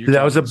 dude.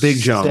 That was a big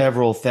jump.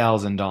 Several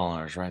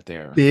 $1,000s right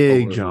there.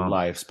 Big jump. The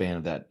lifespan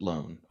of that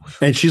loan.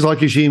 And she's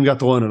lucky she even got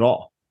the loan at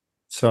all.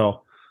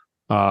 So,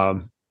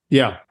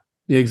 yeah,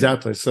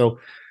 exactly. So,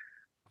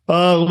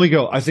 let me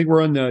go. I think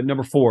we're on the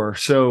number 4.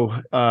 So,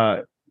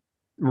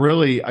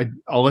 really,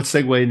 let's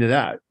segue into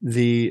that.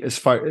 As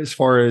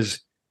far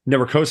as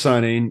never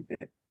co-signing,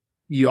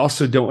 you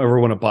also don't ever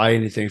want to buy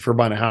anything. If you're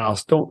buying a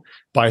house, don't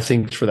buy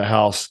things for the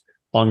house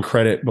on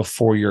credit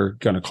before you're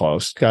going to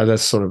close. God,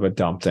 that's sort of a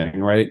dumb thing,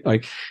 right?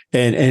 Like,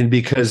 and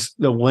because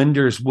the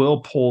lenders will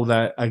pull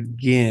that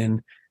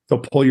again, they'll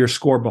pull your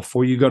score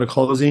before you go to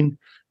closing.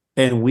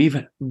 And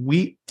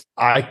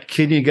I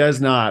kid you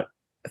guys not,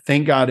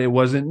 thank God it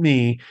wasn't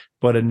me,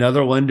 but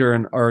another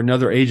lender or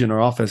another agent in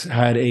our office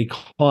had a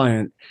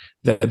client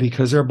that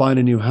because they're buying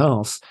a new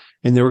house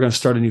and they were going to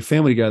start a new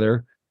family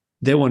together,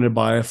 they wanted to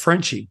buy a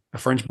Frenchie, a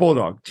French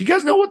bulldog. Do you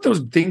guys know what those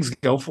things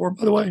go for,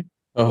 by the way?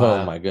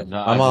 Oh my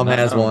goodness! My mom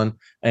has one,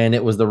 and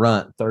it was the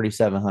runt,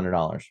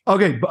 $3,700.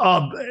 Okay,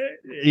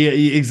 yeah,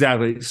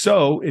 exactly.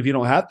 So if you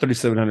don't have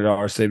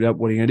 $3,700 saved up,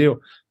 what are you gonna do?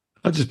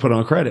 I'll just put it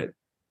on credit.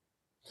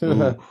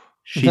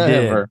 She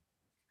did.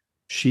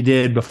 She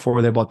did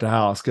before they bought the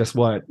house. Guess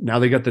what? Now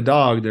they got the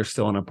dog. They're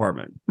still in an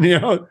apartment.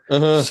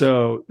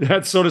 So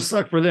that sort of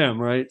sucked for them,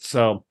 right?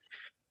 So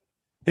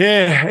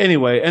Yeah.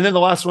 Anyway, and then the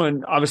last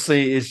one,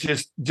 obviously, is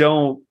just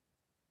don't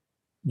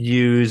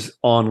use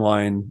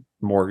online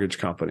mortgage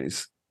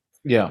companies.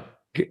 Yeah.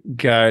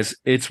 Guys,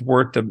 it's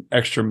worth the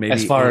extra maybe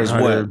As far as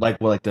 800.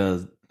 like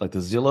the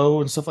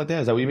Zillow and stuff like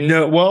that. Is that what you mean?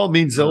 No, well, I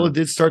mean, Or- Zillow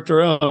did start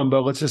their own,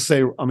 but let's just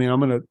say, I mean,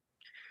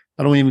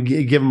 I don't even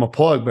give them a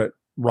plug, but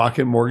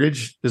Rocket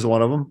Mortgage is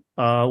one of them.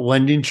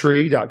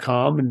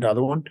 Lendingtree.com,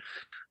 another one.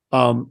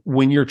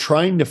 When you're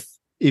trying to,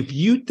 if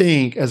you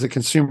think as a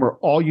consumer,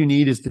 all you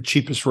need is the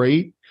cheapest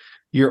rate,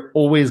 you're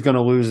always going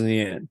to lose in the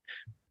end,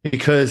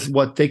 because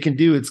what they can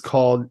do, it's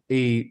called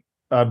a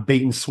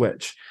bait and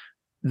switch.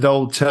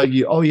 They'll tell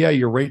you, oh yeah,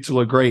 your rates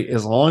will look great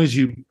as long as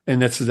you,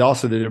 and this is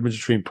also the difference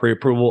between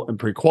pre-approval and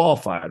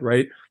pre-qualified,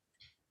 right?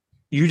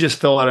 You just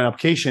fill out an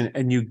application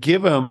and you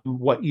give them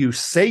what you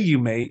say you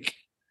make,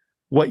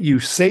 what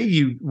you say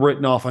you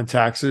written off on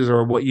taxes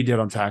or what you did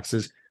on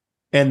taxes.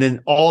 And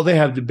then all they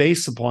have to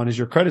base upon is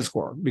your credit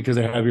score because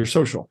they have your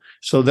social.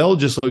 So they'll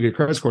just look at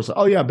credit score. So,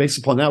 oh yeah, based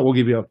upon that, we'll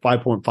give you a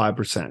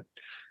 5.5%.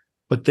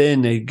 But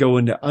then they go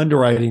into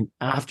underwriting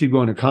after you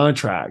go into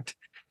contract.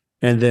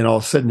 And then all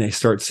of a sudden they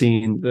start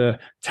seeing the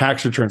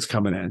tax returns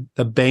coming in,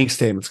 the bank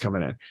statements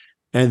coming in.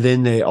 And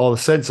then they all of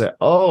a sudden say,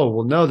 oh,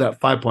 well, no,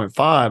 that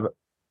 5.5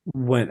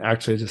 went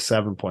actually to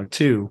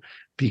 7.2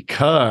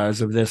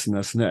 because of this and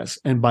this and this.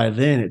 And by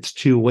then it's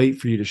too late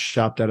for you to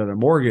shop that other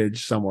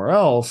mortgage somewhere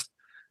else.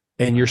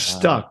 And you're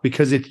stuck,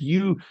 because if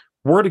you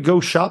were to go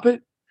shop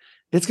it,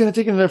 it's going to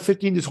take another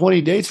 15 to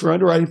 20 days for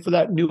underwriting for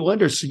that new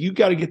lender. So you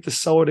got to get the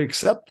seller to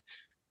accept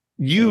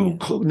you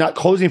not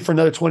closing for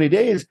another 20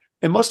 days.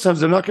 And most times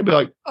they're not going to be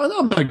like, oh, no,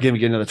 I'm not going to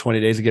get another 20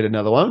 days to get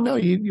another loan. No,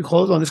 you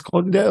close on this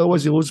closing day.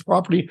 Otherwise you lose the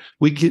property.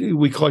 We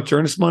collect your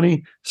earnest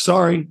money.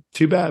 Sorry,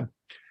 too bad.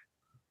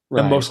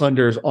 Right. And most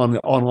lenders on the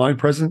online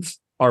presence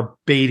are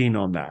baiting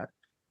on that.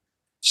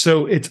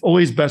 So it's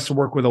always best to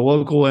work with a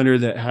local lender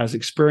that has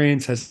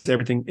experience, has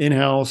everything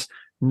in-house,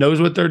 knows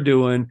what they're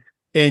doing.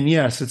 And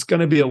yes, it's going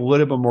to be a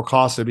little bit more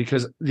costly,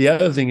 because the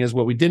other thing is,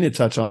 what we didn't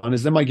touch on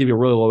is they might give you a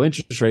really low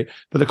interest rate,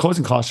 but the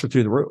closing costs are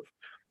through the roof.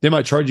 They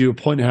might charge you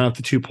 1.5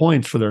 to 2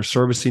 points for their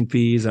servicing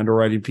fees,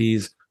 underwriting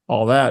fees,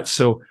 all that.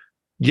 So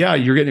yeah,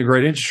 you're getting a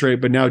great interest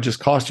rate, but now it just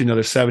costs you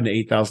another $7,000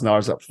 to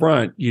 $8,000 up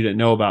front you didn't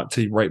know about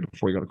till right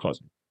before you go to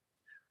closing.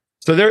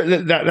 So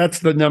that's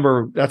the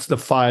number. That's the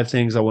 5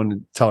 things I wanted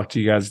to talk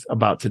to you guys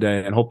about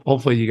today, and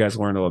hopefully you guys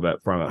learned a little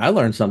bit from it. I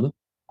learned something.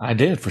 I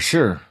did, for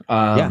sure.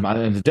 And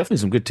definitely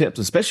some good tips,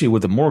 especially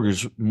with the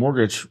mortgage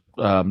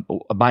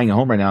buying a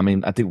home right now. I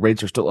mean, I think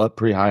rates are still up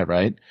pretty high,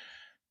 right?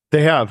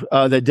 They have.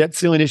 The debt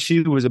ceiling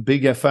issue was a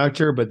big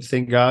factor, but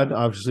thank God,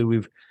 obviously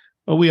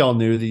we all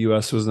knew the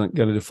U.S. wasn't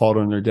going to default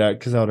on their debt,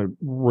 because that would have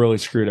really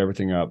screwed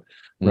everything up.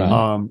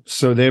 Right.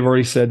 So they've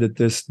already said that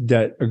this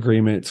debt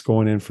agreement is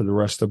going in for the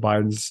rest of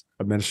Biden's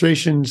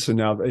administration. So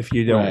now, if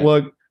you don't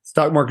look,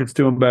 stock market's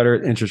doing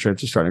better, interest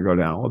rates are starting to go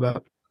down a little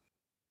bit.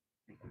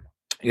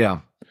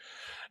 Yeah.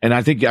 And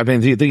I think I've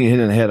been thinking,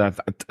 hitting the head.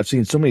 I've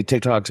seen so many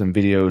TikToks and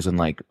videos and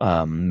like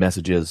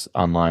messages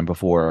online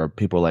before.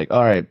 People are like,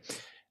 all right,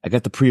 I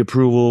got the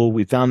pre-approval,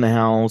 we found the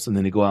house, and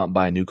then they go out and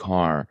buy a new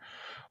car,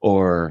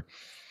 or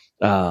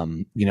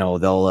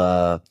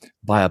they'll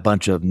buy a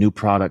bunch of new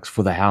products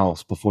for the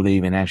house before they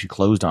even actually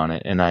closed on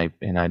it. And I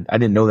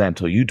didn't know that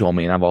until you told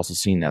me, and I've also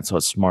seen that, so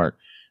it's smart.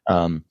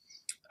 I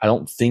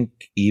don't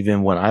think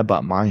even when I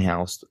bought my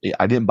house,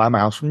 I didn't buy my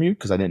house from you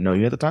because I didn't know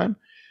you at the time,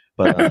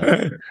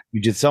 but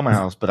you did sell my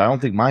house. But I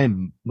don't think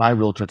my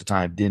realtor at the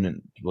time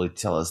didn't really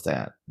tell us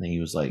that. And he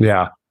was like,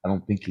 yeah, I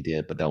don't think he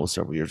did, but that was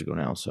several years ago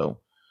now. So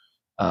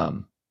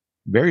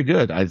very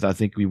good. I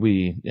think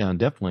we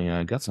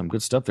definitely got some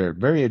good stuff there.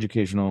 Very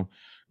educational.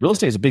 Real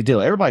estate is a big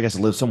deal. Everybody gets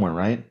to live somewhere,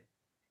 right?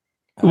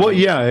 Well,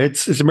 yeah,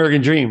 it's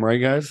American dream,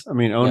 right, guys? I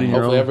mean, owning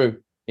your own.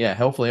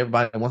 Hopefully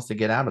everybody wants to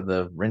get out of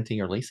the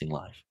renting or leasing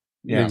life.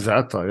 Yeah,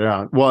 exactly.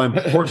 Yeah. Well,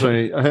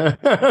 unfortunately,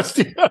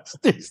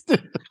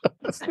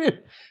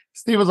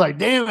 Steve was like,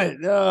 "Damn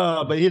it!"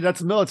 But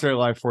that's a military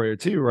life for you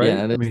too, right?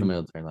 Yeah, it's the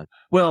military life.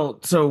 Well,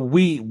 so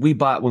we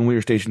bought when we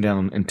were stationed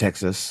down in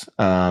Texas,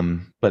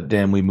 but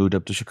then we moved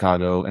up to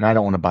Chicago, and I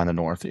don't want to buy in the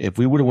north. If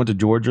we would have went to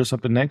Georgia or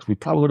something next, we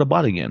probably would have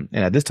bought again.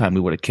 And at this time,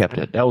 we would have kept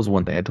it. That was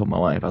one thing I told my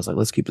wife. I was like,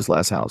 "Let's keep this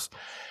last house,"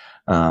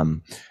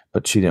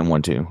 but she didn't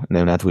want to. And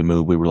then after we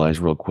moved, we realized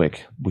real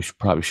quick we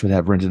should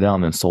have rented it out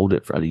and then sold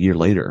it for a year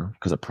later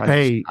because the price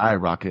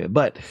skyrocketed.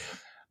 But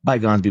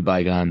bygones be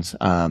bygones.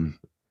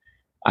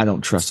 I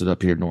don't trust it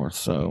up here north.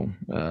 So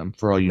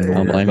for all you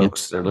normal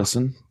folks that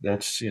listen,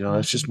 that's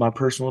just my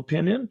personal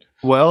opinion.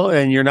 Well,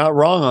 and you're not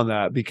wrong on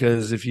that,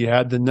 because if you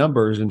had the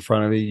numbers in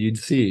front of you, you'd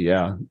see,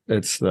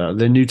 it's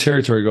the new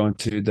territory going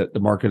to that the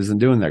market isn't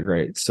doing that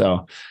great.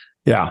 So,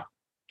 yeah,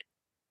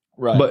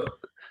 right.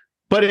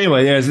 But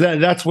anyway,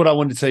 that's what I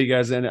wanted to tell you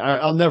guys, and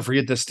I'll never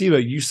forget this. Steve,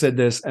 you said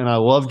this, and I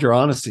loved your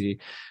honesty.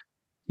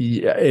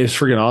 Yeah, it's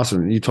freaking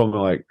awesome. You told me,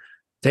 like,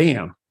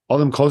 damn, all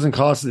them closing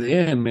costs at the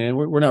end, man,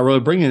 we're not really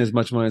bringing as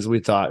much money as we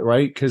thought,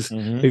 right? Because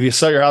if you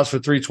sell your house for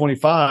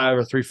 $325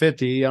 or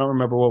 $350, I don't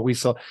remember what we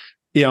saw.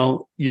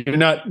 you're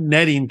not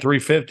netting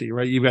 350,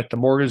 right? You've got the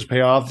mortgage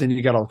pay off, then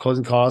you got all the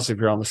closing costs. If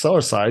you're on the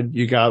seller side,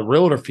 you got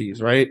realtor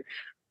fees, right?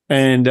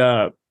 And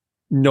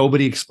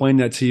nobody explained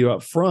that to you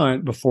up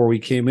front before we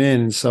came in.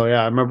 And so,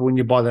 yeah, I remember when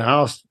you bought the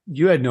house,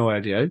 you had no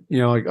idea.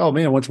 Like, oh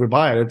man, once we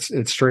buy it,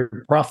 it's straight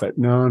profit.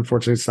 No,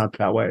 unfortunately, it's not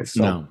that way.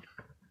 So, no,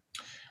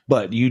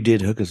 but you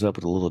did hook us up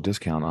with a little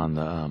discount on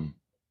the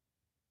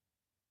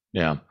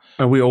yeah,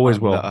 and we always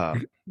will.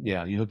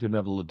 Yeah, you hooked him up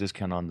with a little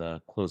discount on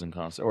the closing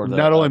costs, or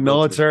not only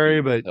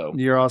military, but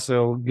you're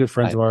also good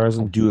friends of ours.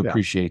 And I do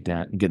appreciate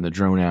that, and getting the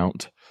drone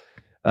out.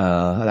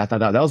 I thought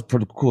that was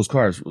pretty coolest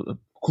cars.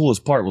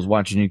 Coolest part was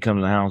watching you come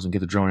to the house and get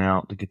the drone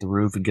out to get the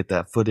roof and get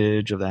that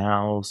footage of the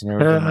house and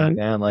everything like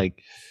that.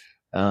 Like,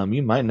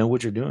 you might know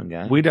what you're doing,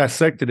 guys. We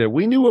dissected it.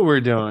 We knew what we were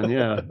doing.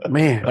 Yeah,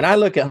 man. When I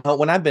look at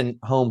when I've been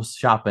home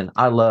shopping,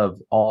 I love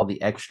all the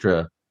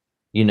extra,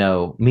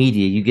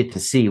 media you get to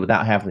see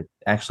without having to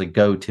actually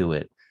go to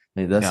it.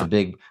 I mean, that's a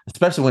big,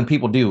 especially when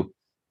people do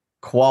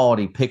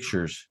quality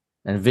pictures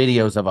and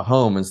videos of a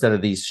home instead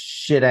of these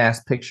shit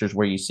ass pictures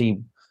where you see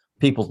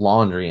people's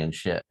laundry and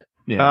shit.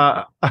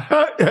 Yeah.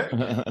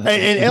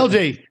 And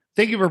LJ,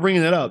 thank you for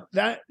bringing that up.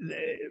 That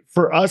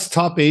for us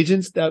top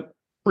agents, that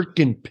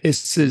freaking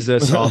pisses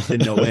us off in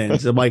no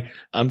ends. I'm like,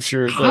 I'm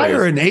sure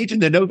hire an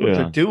agent that knows what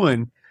they're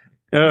doing.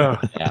 Yeah,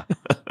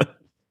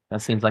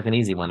 that seems like an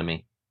easy one to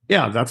me.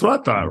 Yeah, that's what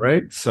I thought.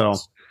 Right. So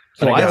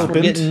I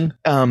opened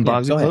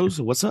Boggsy Close.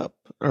 What's up?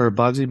 Or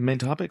Boggsy main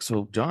topic.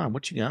 So John,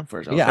 what you got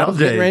for us? Yeah, I was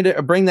getting ready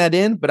to bring that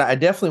in, but I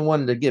definitely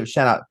wanted to give a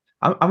shout out.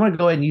 I'm going to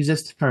go ahead and use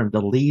this term,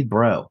 the lead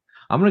bro.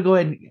 I'm going to go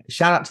ahead and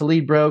shout out to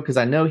lead bro because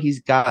I know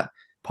he's got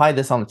probably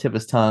this on the tip of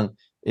his tongue.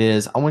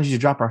 I want you to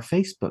drop our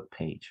Facebook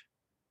page.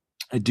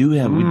 I do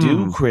have. We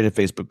do create a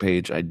Facebook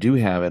page. I do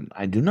have it.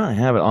 I do not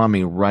have it on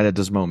me right at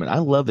this moment. I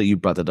love that you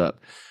brought that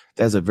up.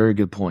 That's a very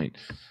good point.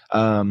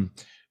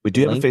 We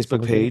do have a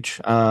Facebook page.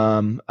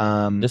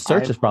 Just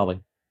search us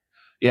probably.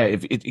 Yeah,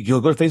 if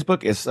you'll go to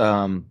Facebook, it's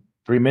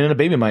 3 Minute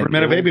Baby Mike. 3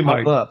 Minute Baby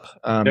Mike.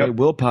 It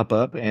will pop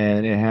up,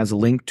 and it has a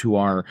link to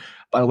our.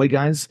 By the way,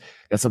 guys,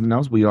 that's something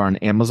else. We are on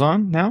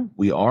Amazon now.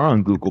 We are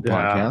on Google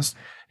Podcasts,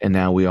 and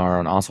now we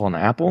are also on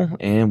Apple,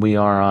 and we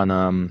are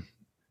on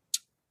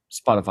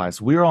Spotify.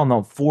 So we are on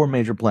the 4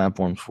 major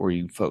platforms for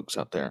you folks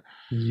out there.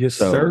 Yes,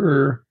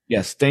 sir.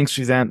 Yes, thanks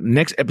for that.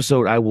 Next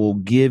episode, I will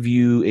give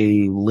you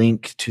a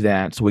link to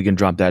that so we can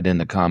drop that in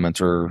the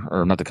comments or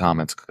not the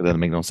comments. That doesn't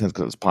make no sense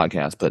because it's a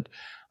podcast, but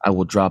I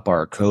will drop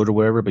our code or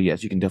whatever. But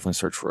yes, you can definitely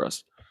search for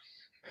us.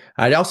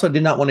 I also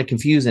did not want to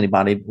confuse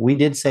anybody. We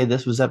did say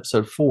this was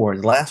episode 4.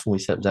 The last one we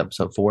said was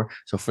episode 4.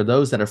 So for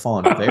those that are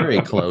following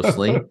very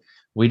closely,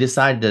 we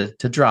decided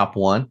to drop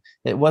one.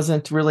 It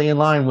wasn't really in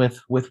line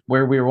with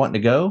where we were wanting to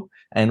go,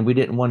 and we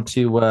didn't want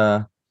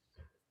to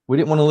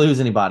lose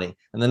anybody.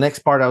 And the next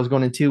part I was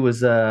going into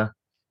was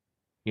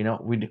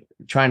we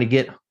trying to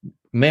get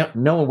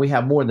knowing we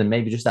have more than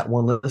maybe just that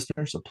one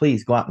listener. So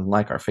please go out and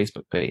like our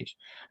Facebook page.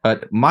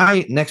 But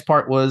my next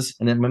part was,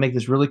 and I'm gonna make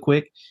this really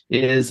quick,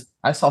 is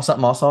I saw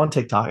something also on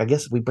TikTok. I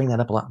guess we bring that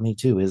up a lot to me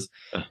too, is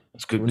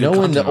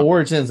knowing the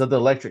origins of the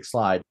electric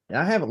slide. And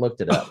I haven't looked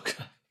it up.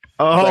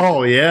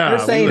 Oh yeah. They're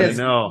saying it's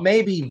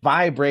maybe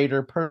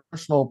vibrator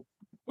personal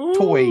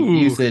toy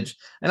usage.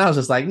 And I was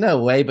just like,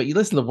 no way. But you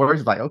listen to the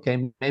words, like,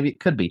 okay, maybe it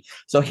could be.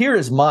 So here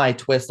is my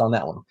twist on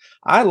that one.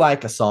 I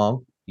like a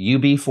song,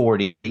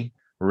 UB40,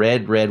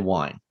 Red, Red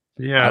Wine.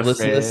 Yeah. I've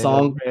listened to this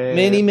song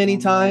many, many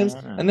times.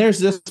 And there's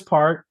this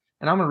part,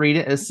 and I'm going to read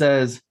it. It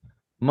says,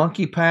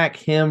 Monkey Pack,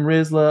 him,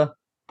 Rizla,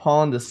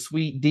 pawn the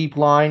sweet deep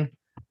line.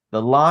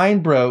 The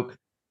line broke.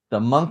 The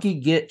monkey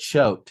get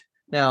choked.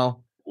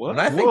 Now, when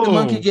I think the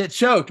monkey get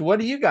choked, what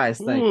do you guys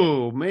think?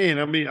 Oh man,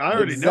 I mean, I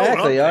already know.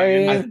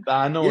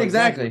 I know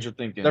exactly what you're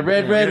thinking. The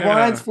red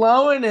wine's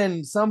flowing,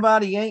 and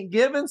somebody ain't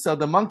giving, so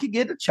the monkey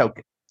get to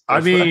choking. I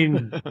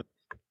mean,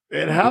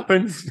 it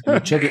happens.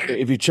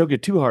 If you choke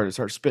it too hard, it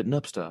starts spitting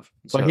up stuff.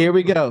 So here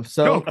we go.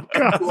 So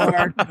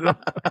our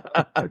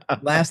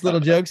last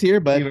little jokes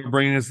here, but even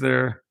bringing us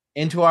there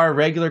into our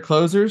regular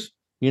closers.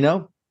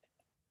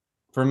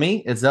 For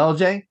me, it's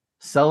LJ.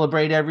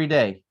 Celebrate every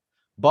day.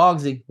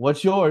 Boggsy,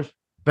 what's yours?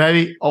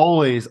 Betty,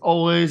 always,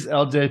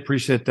 LJ,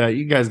 appreciate that.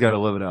 You guys got to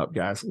live it up,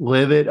 guys.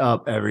 Live it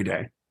up every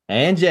day.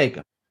 And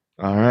Jacob.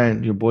 All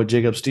right, your boy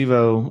Jacob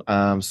Stevo.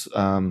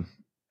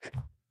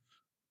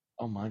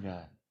 Oh my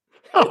God.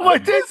 Oh my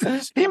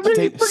goodness.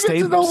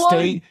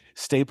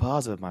 Stay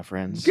positive, my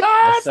friends.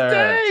 God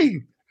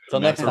dang.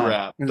 Till next time.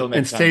 Wrap.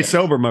 And stay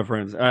sober, my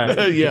friends. All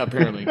right. Yeah,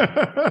 apparently.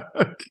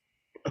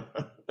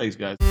 Thanks,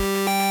 guys.